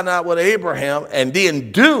to find out what Abraham and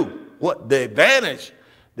then do what the advantage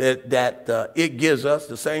that it gives us,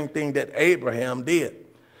 the same thing that Abraham did.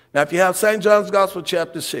 Now, if you have St. John's Gospel,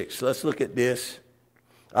 chapter 6, let's look at this.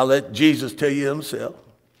 I'll let Jesus tell you himself.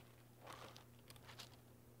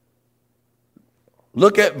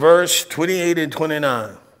 Look at verse 28 and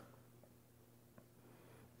 29.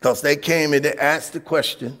 Because they came and they asked the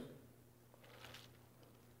question.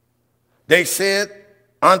 They said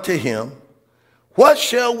unto him, what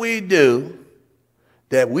shall we do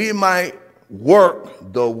that we might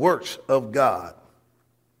work the works of God?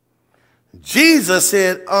 Jesus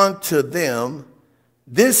said unto them,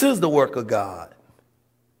 this is the work of God,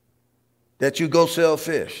 that you go sell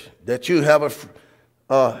fish, that you have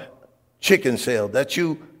a chicken sale, that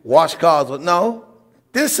you wash cars. No,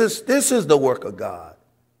 this is the work of God,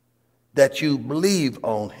 that you believe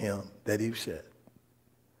on him that he said.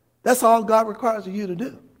 That's all God requires of you to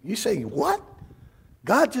do. You say, what?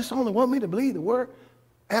 God just only wants me to believe the word?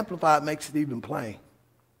 Amplified makes it even plain.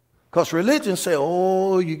 Because religion say,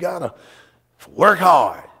 oh, you got to work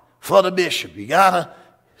hard for the bishop. You got to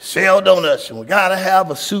sell donuts, and we got to have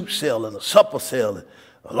a soup sale and a supper sale. And,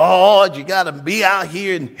 Lord, you got to be out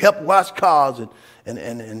here and help wash cars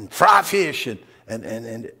and fry fish.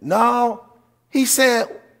 And no, he said,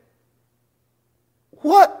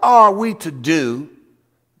 what are we to do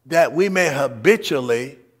that we may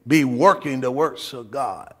habitually be working the works of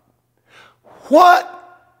God? What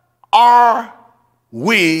are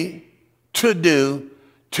we to do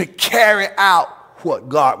to carry out what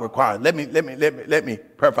God requires? Let me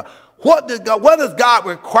clarify. What does God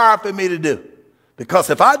require for me to do? Because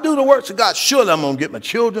if I do the works of God, surely I'm going to get my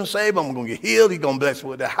children saved. I'm going to get healed. He's going to bless me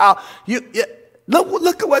with the house.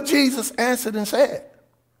 Look at what Jesus answered and said.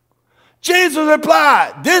 Jesus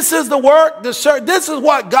replied, this is the work, this is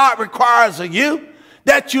what God requires of you,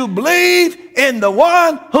 that you believe in the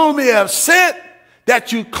one whom he has sent,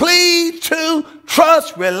 that you cleave to,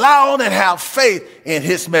 trust, rely on, and have faith in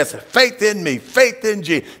his message. Faith in me, faith in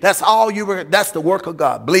Jesus. That's the work of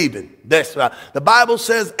God, believing. That's right. The Bible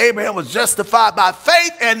says Abraham was justified by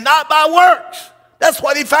faith and not by works. That's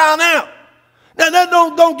what he found out. Now, that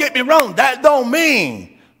don't get me wrong. That don't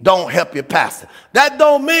mean don't help your pastor. That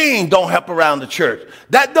don't mean don't help around the church.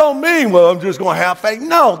 That don't mean, well, I'm just going to have faith.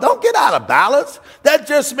 No, don't get out of balance. That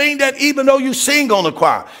just means that even though you sing on the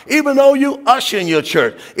choir, even though you usher in your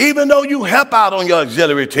church, even though you help out on your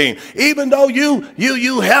auxiliary team, even though you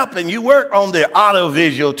help and you work on the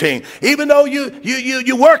audiovisual team, even though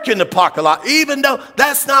you work in the parking lot, even though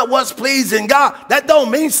that's not what's pleasing God, that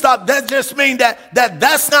don't mean stop. That just means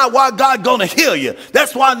that's not why God's going to heal you.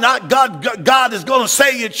 That's why not God is going to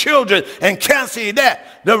save your children and cancel you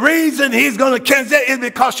that. The reason he's going to cancel it is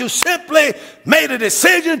because you simply made a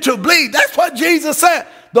decision to believe. That's what Jesus said.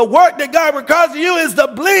 The work that God requires of you is to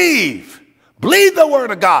believe. Believe the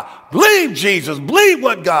word of God. Believe Jesus. Believe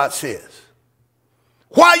what God says.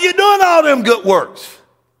 Why are you doing all them good works?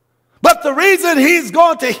 But the reason he's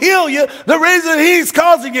going to heal you, the reason he's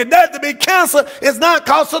causing your death to be canceled is not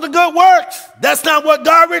because of the good works. That's not what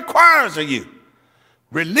God requires of you.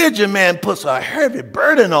 Religion, man, puts a heavy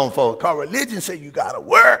burden on folks. Because religion says you got to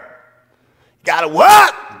work. You got to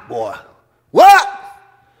what, boy? What?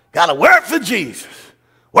 Got to work for Jesus.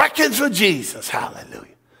 Working for Jesus. Hallelujah.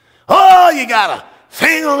 Oh, you got to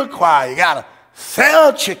sing on the choir. You got to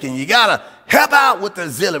sell chicken. You got to help out with the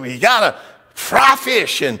auxiliary. You got to fry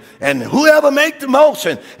fish and whoever make the most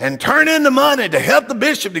and turn in the money to help the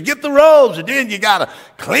bishop to get the robes. And then you got to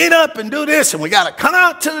clean up and do this. And we got to come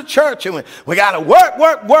out to the church and we got to work.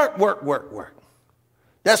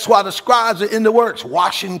 That's why the scribes are in the works,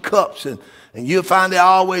 washing cups. And you'll find they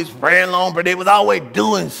always ran long, but they was always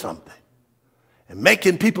doing something and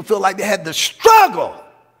making people feel like they had to struggle.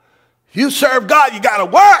 If you serve God, you got to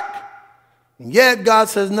work. And yet God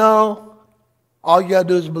says, no. All you got to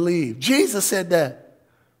do is believe. Jesus said that.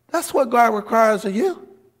 That's what God requires of you.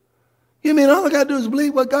 You mean all I got to do is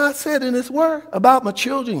believe what God said in his word about my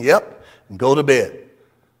children? Yep. And go to bed.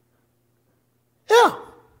 Yeah.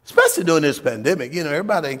 Especially during this pandemic. You know,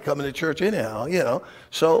 everybody ain't coming to church anyhow, you know.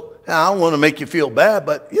 So I don't want to make you feel bad,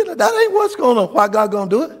 but, you know, that ain't why God going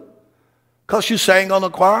to do it. Because you sang on the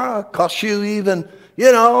choir. Because you even,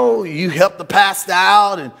 you know, you helped the pastor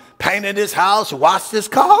out and painted his house, washed his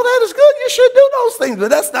car. All that is good. You should do those things, but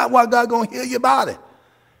that's not why God's going to heal your body.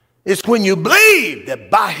 It's when you believe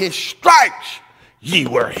that by his stripes ye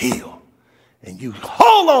were healed. And you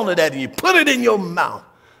hold on to that and you put it in your mouth.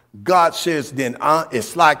 God says then,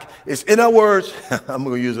 it's in other words, I'm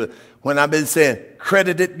going to use it. When I've been saying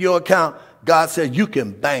credited your account, God said you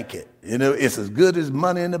can bank it. You know, it's as good as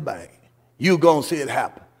money in the bank. You're going to see it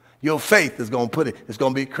happen. Your faith is going to put it, it's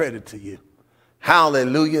going to be credited to you.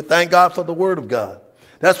 Hallelujah. Thank God for the word of God.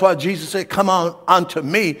 That's why Jesus said, come on unto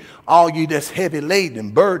me, all you that's heavy laden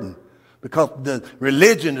and burdened. Because the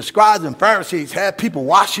religion, the scribes and Pharisees had people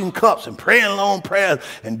washing cups and praying long prayers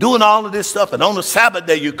and doing all of this stuff. And on the Sabbath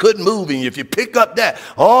day, you couldn't move. And if you pick up that,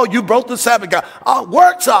 oh, you broke the Sabbath.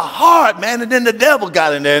 Works are hard, man. And then the devil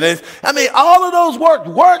got in there. And all of those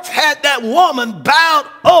works had that woman bowed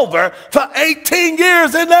over for 18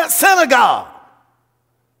 years in that synagogue.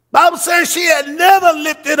 Bible says she had never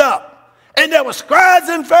lifted up. And there were scribes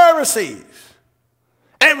and Pharisees.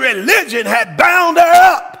 And religion had bound her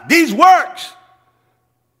up. These works,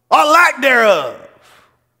 or lack thereof.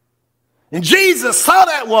 And Jesus saw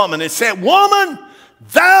that woman and said, woman,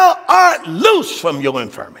 thou art loose from your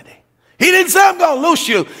infirmity. He didn't say, I'm going to loose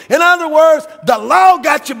you. In other words, the law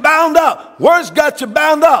got you bound up. Works got you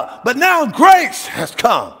bound up. But now grace has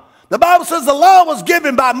come. The Bible says the law was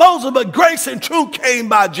given by Moses, but grace and truth came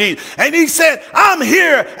by Jesus. And he said, I'm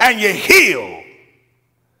here and you're healed.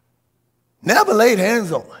 Never laid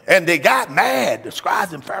hands on her. And they got mad. The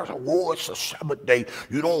scribes and Pharisees, oh, it's the Sabbath day.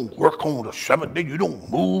 You don't work on the Sabbath day. You don't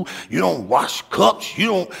move. You don't wash cups.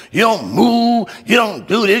 You don't move. You don't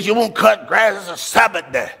do this. You won't cut grass. It's a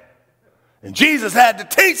Sabbath day. And Jesus had to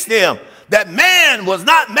teach them that man was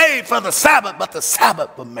not made for the Sabbath, but the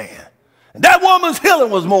Sabbath for man. And that woman's healing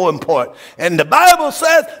was more important. And the Bible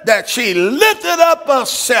says that she lifted up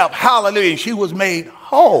herself. Hallelujah. She was made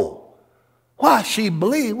whole. Why? She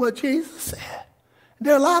believed what Jesus said.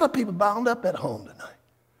 There are a lot of people bound up at home tonight.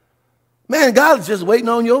 Man, God is just waiting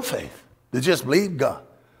on your faith to just believe God.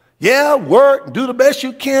 Yeah, work, do the best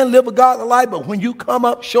you can, live a godly life, but when you come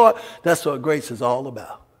up short, that's what grace is all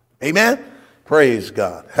about. Amen? Praise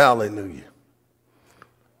God. Hallelujah.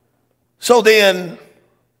 So then,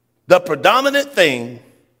 the predominant thing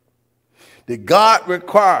that God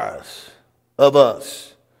requires of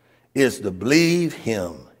us is to believe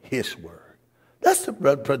him, his word. That's the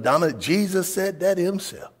predominant. Jesus said that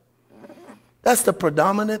himself. That's the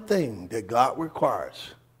predominant thing that God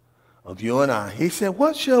requires of you and I. He said,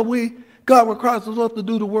 what shall we? God requires us to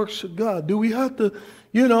do the works of God. Do we have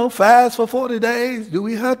to, fast for 40 days? Do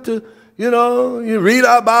we have to, read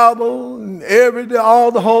our Bible and every day,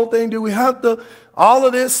 all the whole thing? Do we have to, all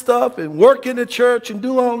of this stuff and work in the church and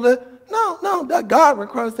do all that? No, that God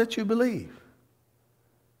requires that you believe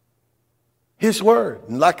his word.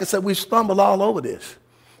 And like I said, we stumble all over this.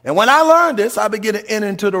 And when I learned this, I began to enter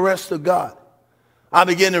into the rest of God. I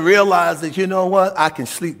began to realize that, you know what? I can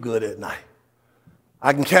sleep good at night.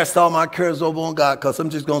 I can cast all my cares over on God because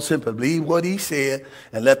I'm just going to simply believe what he said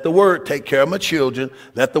and let the word take care of my children.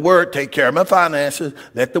 Let the word take care of my finances.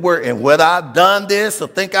 Let the word, and whether I've done this or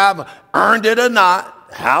think I've earned it or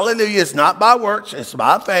not, hallelujah, it's not by works, it's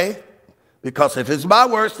by faith. Because if it's by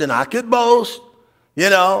works, then I could boast.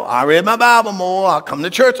 I read my Bible more. I come to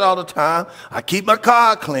church all the time. I keep my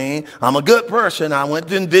car clean. I'm a good person. I went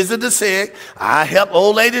and visited the sick. I help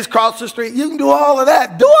old ladies cross the street. You can do all of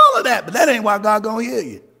that. Do all of that. But that ain't why God gonna hear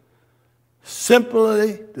you.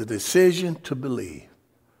 Simply the decision to believe.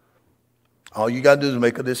 All you got to do is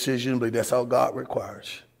make a decision, but that's all God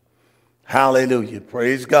requires. Hallelujah.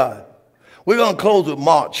 Praise God. We're going to close with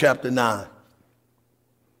Mark chapter 9.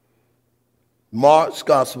 Mark's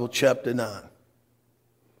Gospel chapter 9.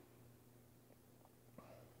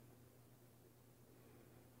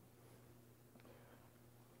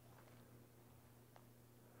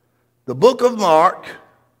 The book of Mark,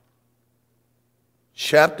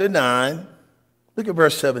 chapter 9, look at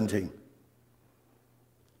verse 17.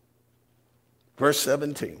 Verse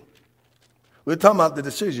 17. We're talking about the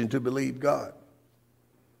decision to believe God.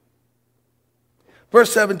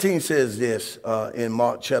 Verse 17 says this in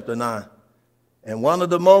Mark chapter 9. And one of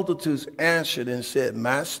the multitudes answered and said,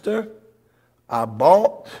 Master, I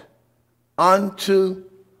brought unto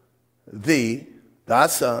thee thy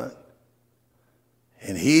son,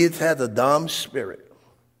 and he hath a dumb spirit.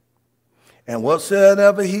 And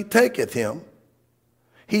whatsoever he taketh him,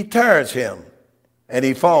 he tears him, and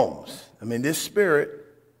he foams. This spirit,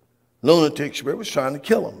 lunatic spirit, was trying to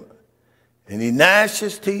kill him. And he gnashed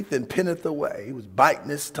his teeth and pinneth away. He was biting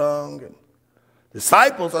his tongue. And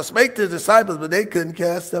disciples, I spake to the disciples, but they couldn't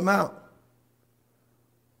cast them out.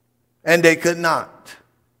 And they could not.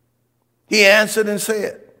 He answered and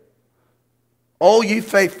said, O ye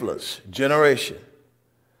faithless generation,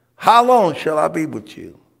 how long shall I be with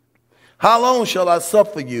you? How long shall I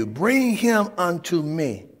suffer you? Bring him unto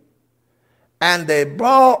me. And they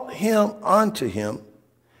brought him unto him.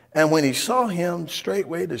 And when he saw him,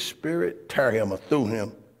 straightway the spirit tear him or threw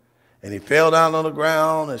him. And he fell down on the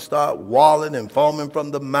ground and started wailing and foaming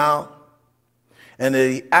from the mouth. And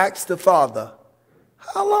he asked the father,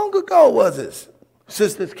 how long ago was it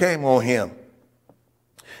since this came on him?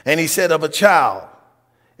 And he said, of a child.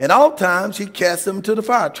 And all times he cast him to the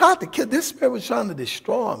fire. Tried to kill. This spirit was trying to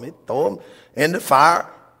destroy him. He throw him in the fire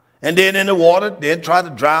and then in the water, then try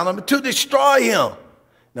to drown him to destroy him.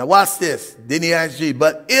 Now watch this. Then he asked Jesus,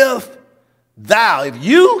 but if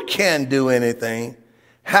you can do anything,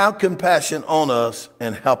 have compassion on us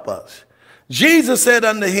and help us. Jesus said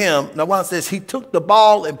unto him, now watch this, he took the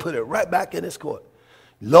ball and put it right back in his court.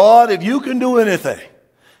 Lord, if you can do anything,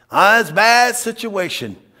 it's a bad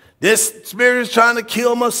situation. This spirit is trying to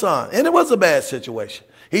kill my son. And it was a bad situation.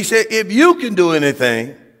 He said, if you can do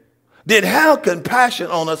anything, then have compassion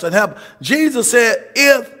on us and help. Jesus said,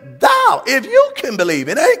 if you can believe,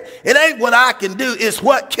 it ain't what I can do, it's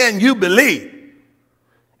what can you believe.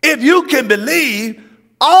 If you can believe,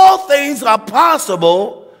 all things are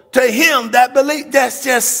possible to him that believe. That's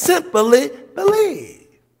just simply believe.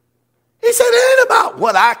 He said, it ain't about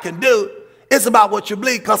what I can do. It's about what you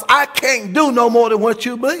believe, because I can't do no more than what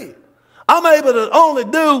you believe. I'm able to only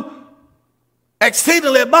do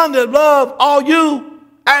exceedingly abundant above all you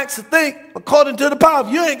ask to think according to the power.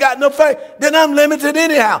 If you ain't got no faith, then I'm limited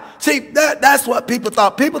anyhow. See, that's what people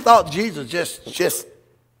thought. People thought Jesus just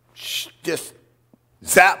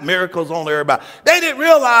zap miracles on everybody. They didn't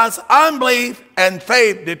realize unbelief and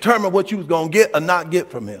faith determine what you was going to get or not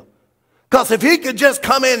get from him. Because if he could just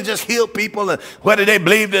come in and just heal people, and whether they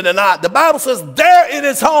believed it or not, the Bible says there in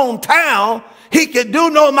his hometown, he could do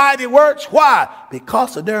no mighty works. Why?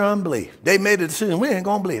 Because of their unbelief. They made a decision. We ain't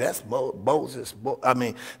gonna believe. That's Moses. I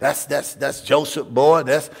mean, that's Joseph's boy.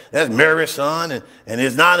 That's Mary's son, and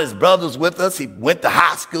it's not his brothers with us. He went to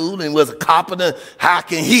high school and was a carpenter. How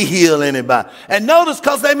can he heal anybody? And notice,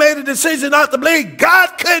 because they made a decision not to believe, God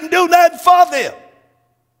couldn't do nothing for them.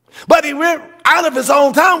 But he went out of his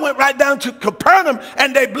own town, went right down to Capernaum,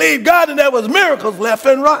 and they believed God, and there was miracles left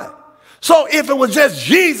and right. So if it was just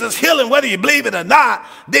Jesus healing, whether you believe it or not,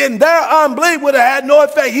 then their unbelief would have had no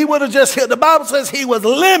effect. He would have just healed. The Bible says he was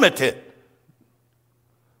limited.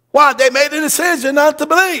 Why? They made a decision not to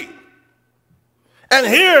believe. And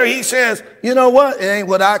here he says, you know what? It ain't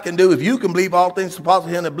what I can do. If you can believe, all things are possible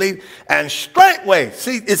for him to believe. And straightway,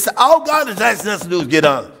 see, it's all God is asking us to do is get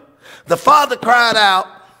honest. The father cried out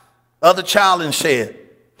of the child and said,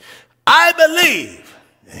 I believe.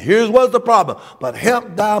 Here's what's the problem. But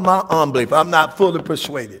help thou my unbelief. I'm not fully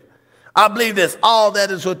persuaded. I believe there's all that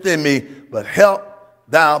is within me, but help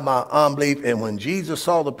thou my unbelief. And when Jesus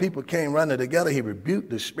saw the people came running together, he rebuked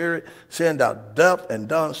the spirit, saying, thou deaf and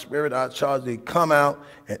dumb spirit, I charge thee, come out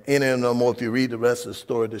and enter no more. If you read the rest of the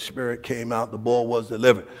story, the spirit came out, the boy was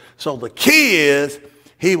delivered. So the key is,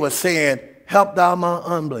 he was saying, help thou my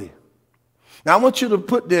unbelief. Now I want you to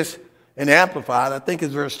put this and Amplified, I think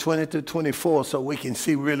it's verse 20 to 24, so we can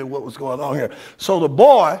see really what was going on here. So the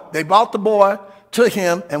boy, they brought the boy to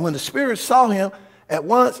him, and when the spirit saw him, at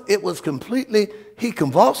once it was completely, he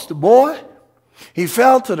convulsed the boy. He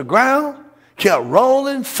fell to the ground, kept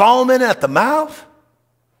rolling, foaming at the mouth.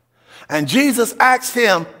 And Jesus asked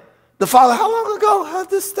him, the father, how long ago has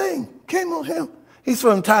this thing came on him? He's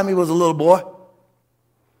from the time he was a little boy.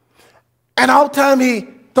 And all the time he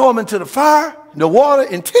threw him into the fire, the water,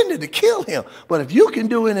 intended to kill him. But if you can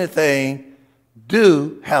do anything,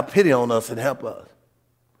 do have pity on us and help us.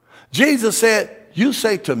 Jesus said, you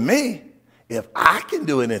say to me, if I can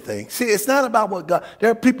do anything. See, it's not about what God,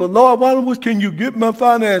 there are people, Lord, can you get my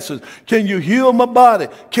finances? Can you heal my body?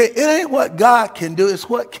 It ain't what God can do, it's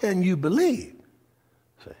what can you believe.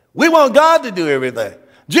 We want God to do everything.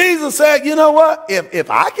 Jesus said, you know what? If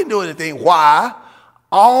I can do anything, why?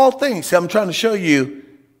 All things. See, I'm trying to show you,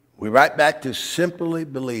 we're right back to simply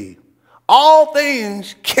believe. All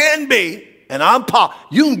things can be, and I'm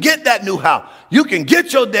you can get that new house. You can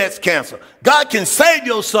get your debts canceled. God can save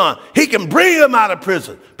your son. He can bring him out of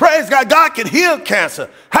prison. Praise God. God can heal cancer.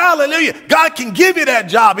 Hallelujah. God can give you that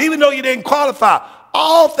job, even though you didn't qualify.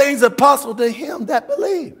 All things are possible to him that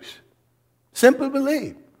believes. Simply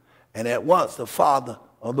believe. And at once the father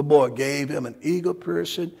of the boy gave him an eager,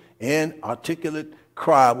 piercing, inarticulate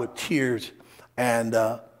cry with tears. And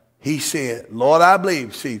he said, Lord, I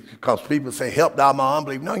believe. See, because people say, help thou my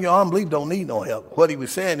unbelief. No, your unbelief don't need no help. What he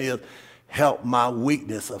was saying is, help my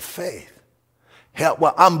weakness of faith. Help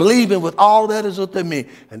what I'm believing with all that is within me.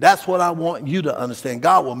 And that's what I want you to understand.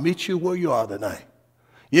 God will meet you where you are tonight.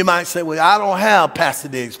 You might say, well, I don't have Pastor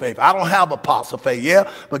Diggs' faith. I don't have apostle faith.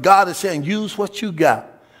 Yeah, but God is saying, use what you got.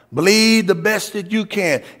 Believe the best that you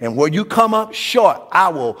can. And where you come up short, I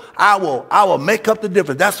will make up the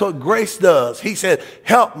difference. That's what grace does. He said,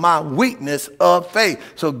 help my weakness of faith.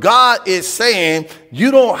 So God is saying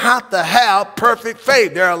you don't have to have perfect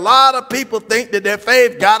faith. There are a lot of people think that their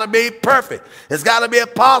faith got to be perfect. It's got to be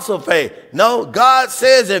apostle faith. No, God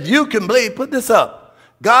says if you can believe, put this up.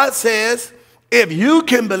 God says if you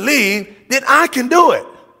can believe, then I can do it.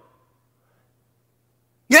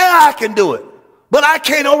 Yeah, I can do it. But I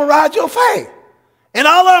can't override your faith. And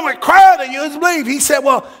all I'm required of you is believe. He said,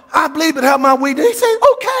 well, I believe it help my weakness. He said,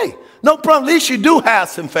 okay, no problem. At least you do have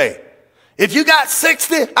some faith. If you got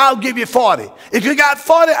 60, I'll give you 40. If you got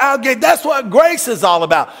 40, I'll give. That's what grace is all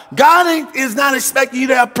about. God is not expecting you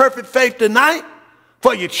to have perfect faith tonight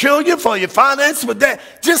for your children, for your finances, for that.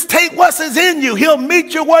 Just take what's in you. He'll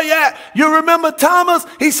meet you where you're at. You remember Thomas?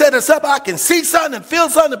 He said, except I can see something and feel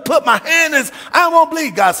something and put my hand in, I won't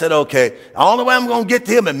believe. God said, okay, the only way I'm going to get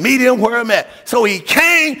to him and meet him where I'm at. So he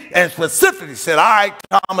came and specifically said, all right,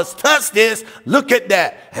 Thomas, touch this. Look at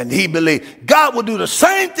that. And he believed. God will do the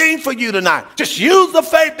same thing for you tonight. Just use the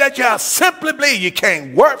faith that you have. Simply believe. You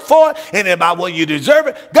can't work for it. And about what you deserve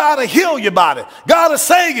it. God will heal your body. God will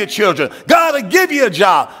save your children. God will give you a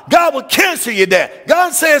job. God will cancel your debt.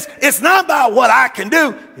 God says it's not about what I can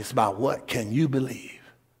do. It's about what can you believe.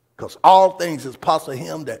 Because all things is possible to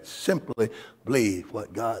him that simply believe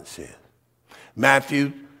what God says.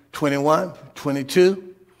 Matthew 21,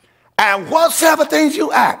 22. And whatsoever things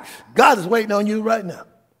you ask, God is waiting on you right now.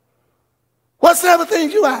 Whatsoever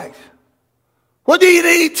things you ask. What do you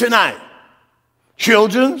need tonight?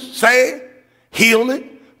 Children, saved,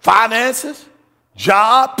 healing, finances,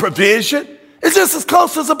 job, provision. It's just as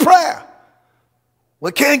close as a prayer.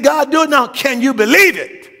 Well, can God do it now? Can you believe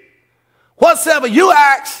it? Whatsoever you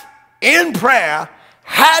ask in prayer,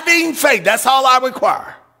 having faith, that's all I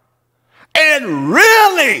require. And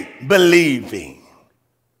really believing.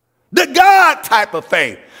 The God type of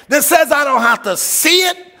faith that says I don't have to see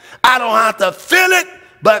it, I don't have to feel it,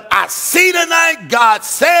 but I see tonight, God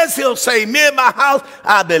says he'll save me in my house.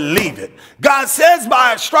 I believe it. God says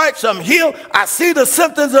by his stripes I'm healed. I see the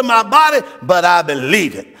symptoms in my body, but I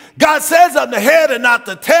believe it. God says I'm the head and not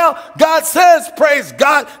the tail. God says, praise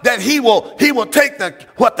God, that he will take the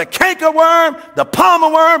cankerworm, the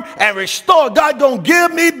palmer worm, and restore. God gonna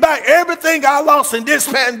give me back everything I lost in this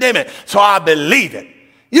pandemic. So I believe it.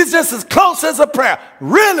 It's just as close as a prayer.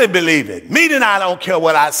 Really believe it. Meaning I don't care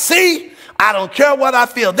what I see. I don't care what I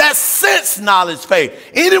feel. That's sense knowledge faith.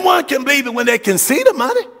 Anyone can believe it when they can see the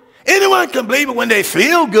money. Anyone can believe it when they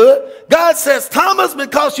feel good. God says, Thomas,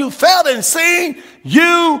 because you felt and seen,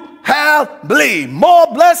 you have believed. More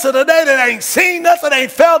blessed are they that ain't seen nothing,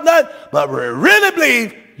 ain't felt nothing, but really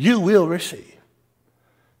believe, you will receive.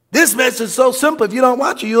 This message is so simple. If you don't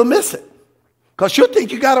watch it, you'll miss it. Because you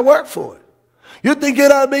think you got to work for it. You think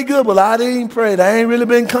it ought to be good. Well, I didn't pray. I ain't really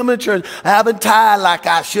been coming to church. I haven't tithed like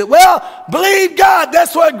I should. Well, believe God.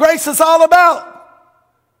 That's what grace is all about.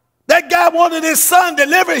 That guy wanted his son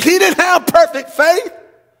delivered. He didn't have perfect faith.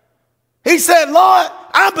 He said, Lord,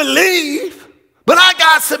 I believe, but I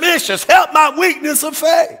got some issues. Help my weakness of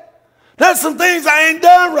faith. There's some things I ain't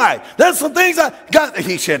done right. There's some things I got.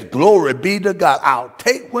 He said, glory be to God. I'll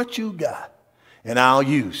take what you got and I'll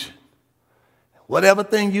use it. Whatever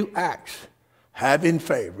thing you ask, having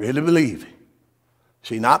faith, really believing.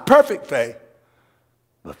 See, not perfect faith,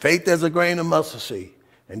 but faith as a grain of mustard seed.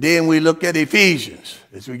 And then we look at Ephesians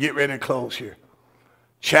as we get ready to close here.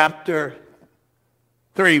 Chapter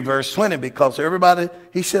 3, verse 20, because everybody,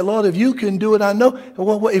 he said, Lord, if you can do it, I know.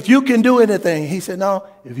 Well, if you can do anything, he said, no,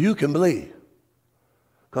 if you can believe.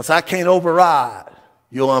 Because I can't override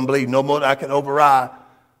your unbelief no more than I can override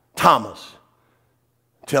Thomas.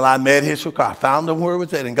 Till I met his requirement. I found him where it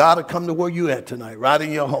was at. And God will come to where you at tonight, right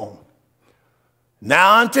in your home.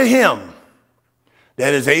 Now unto him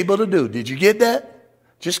that is able to do. Did you get that?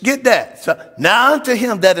 Just get that. So, now unto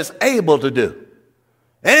him that is able to do.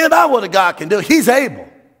 Ain't about what a God can do. He's able.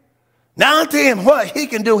 Now unto him what he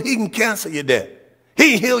can do, he can cancel your debt.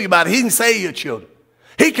 He can heal your body. He can save your children.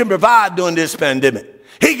 He can provide during this pandemic.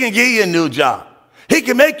 He can give you a new job. He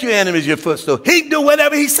can make your enemies your footstool. He can do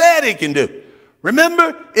whatever he said he can do.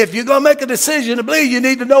 Remember, if you're going to make a decision to believe, you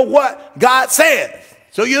need to know what God says.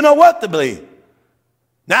 So you know what to believe.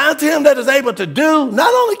 Now to him that is able to do,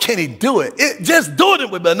 not only can he do it, just doing it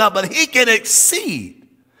would be enough, but he can exceed.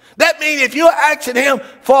 That means if you're asking him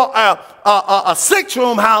for a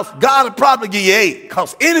 6-room house, God will probably give you 8.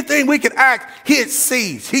 Because anything we can ask, he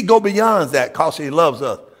exceeds. He goes beyond that because he loves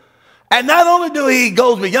us. And not only do he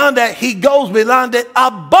goes beyond that, he goes beyond it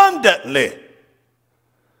abundantly.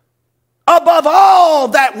 Above all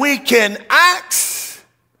that we can ask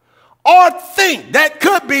or think. That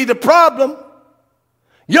could be the problem.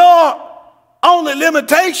 Your only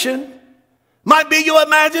limitation might be your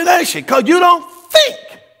imagination, because you don't think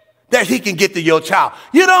that he can get to your child.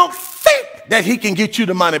 You don't think that he can get you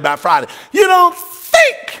the money by Friday. You don't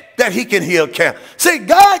think that he can heal cancer. See,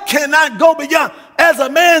 God cannot go beyond. As a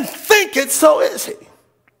man thinketh, so is he.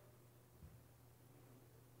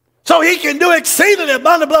 So he can do exceedingly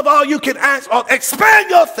abundantly above all you can ask, or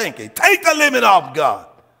expand your thinking. Take the limit off God.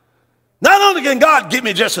 Not only can God give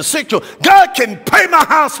me just a sick child, God can pay my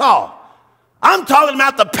house off. I'm talking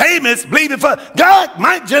about the payments, believing for. God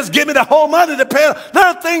might just give me the whole money to pay. There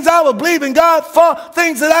are things I was believing God for,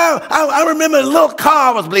 things that I remember the little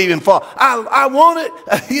car I was believing for. I wanted,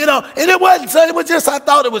 and it wasn't, so it was just, I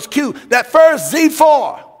thought it was cute. That first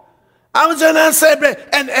Z4. I was in there and said,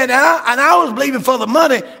 and I was believing for the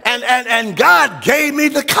money, and God gave me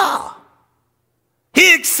the car.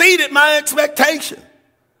 He exceeded my expectation.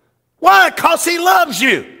 Why? Because he loves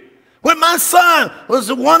you. When my son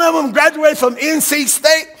was, one of them graduated from NC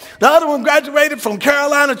State, the other one graduated from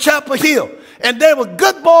Carolina Chapel Hill. And they were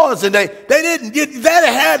good boys, and they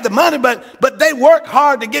had the money, but they worked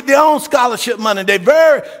hard to get their own scholarship money. They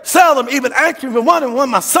very seldom even asked me for one. And when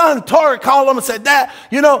my son, Tori, called them and said, Dad,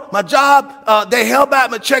 my job, they held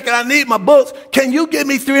back my check and I need my books. Can you give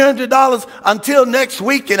me $300 until next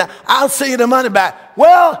week and I'll send you the money back?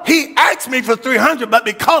 Well, he asked me for $300, but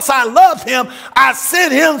because I love him, I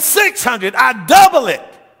sent him $600. I double it.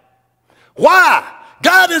 Why?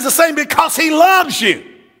 God is the same, because he loves you.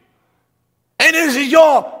 And it is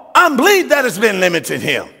your unbelief that has been limited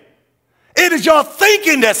him. It is your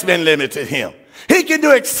thinking that's been limited him. He can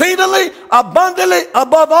do exceedingly, abundantly,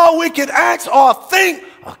 above all we can ask or think,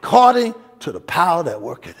 according to the power that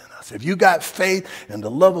worketh in us. If you got faith and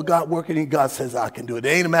the love of God working in you, God says, I can do it. It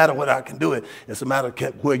ain't a matter of whether I can do it. It's a matter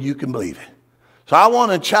of where you can believe it. So I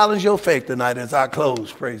want to challenge your faith tonight as I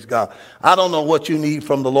close. Praise God. I don't know what you need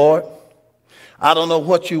from the Lord. I don't know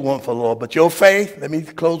what you want for the Lord, but your faith, let me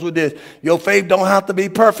close with this. Your faith don't have to be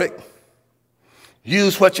perfect.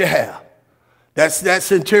 Use what you have. That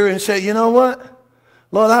centurion said, you know what?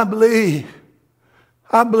 Lord, I believe.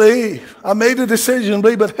 I made the decision to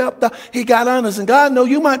believe, but help. He got honest. And God knows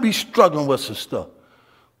you might be struggling with some stuff.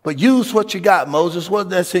 But use what you got, Moses. What's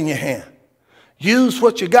that's in your hand? Use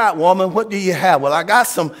what you got, woman. What do you have? Well, I got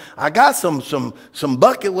some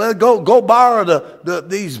bucket. Well, go borrow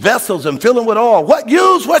these vessels and fill them with oil.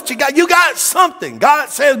 Use what you got. You got something. God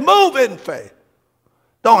says, move in faith.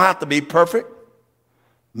 Don't have to be perfect.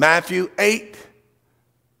 Matthew 8,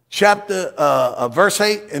 verse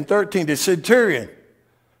 8 and 13. The centurion,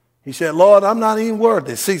 he said, Lord, I'm not even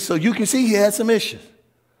worthy. See, so you can see he had some issues.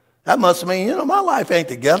 That must mean, my life ain't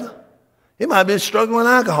together. He might have been struggling with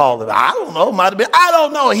alcohol. I don't know. Might have been. I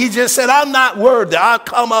don't know. He just said, I'm not worthy. I'll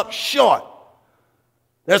come up short.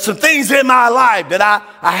 There's some things in my life that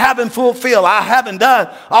I haven't fulfilled. I haven't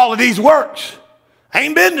done all of these works. I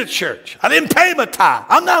ain't been to church. I didn't pay my tithe.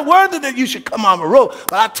 I'm not worthy that you should come on my road.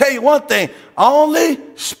 But I tell you one thing, only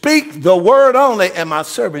speak the word only, and my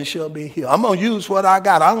servant shall be healed. I'm going to use what I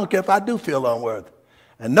got. I don't care if I do feel unworthy.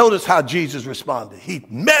 And notice how Jesus responded. He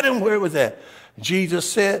met him where it was at. Jesus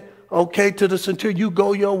said, okay, to the centurion, you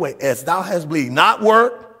go your way as thou hast believed. Not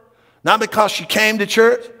work, not because you came to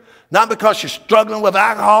church, not because you're struggling with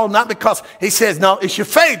alcohol, not because, he says, no, it's your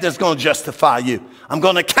faith that's going to justify you. I'm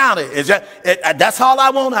going to count it. That's all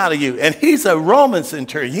I want out of you. And he's a Roman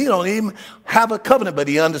centurion. He don't even have a covenant, but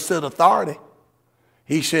he understood authority.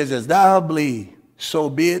 He says, as thou believe, so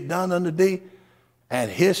be it done unto thee. And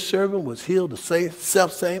his servant was healed the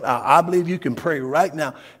self-same. I believe you can pray right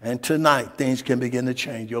now. And tonight, things can begin to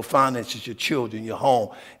change. Your finances, your children, your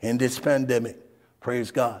home in this pandemic. Praise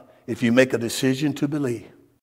God. If you make a decision to believe.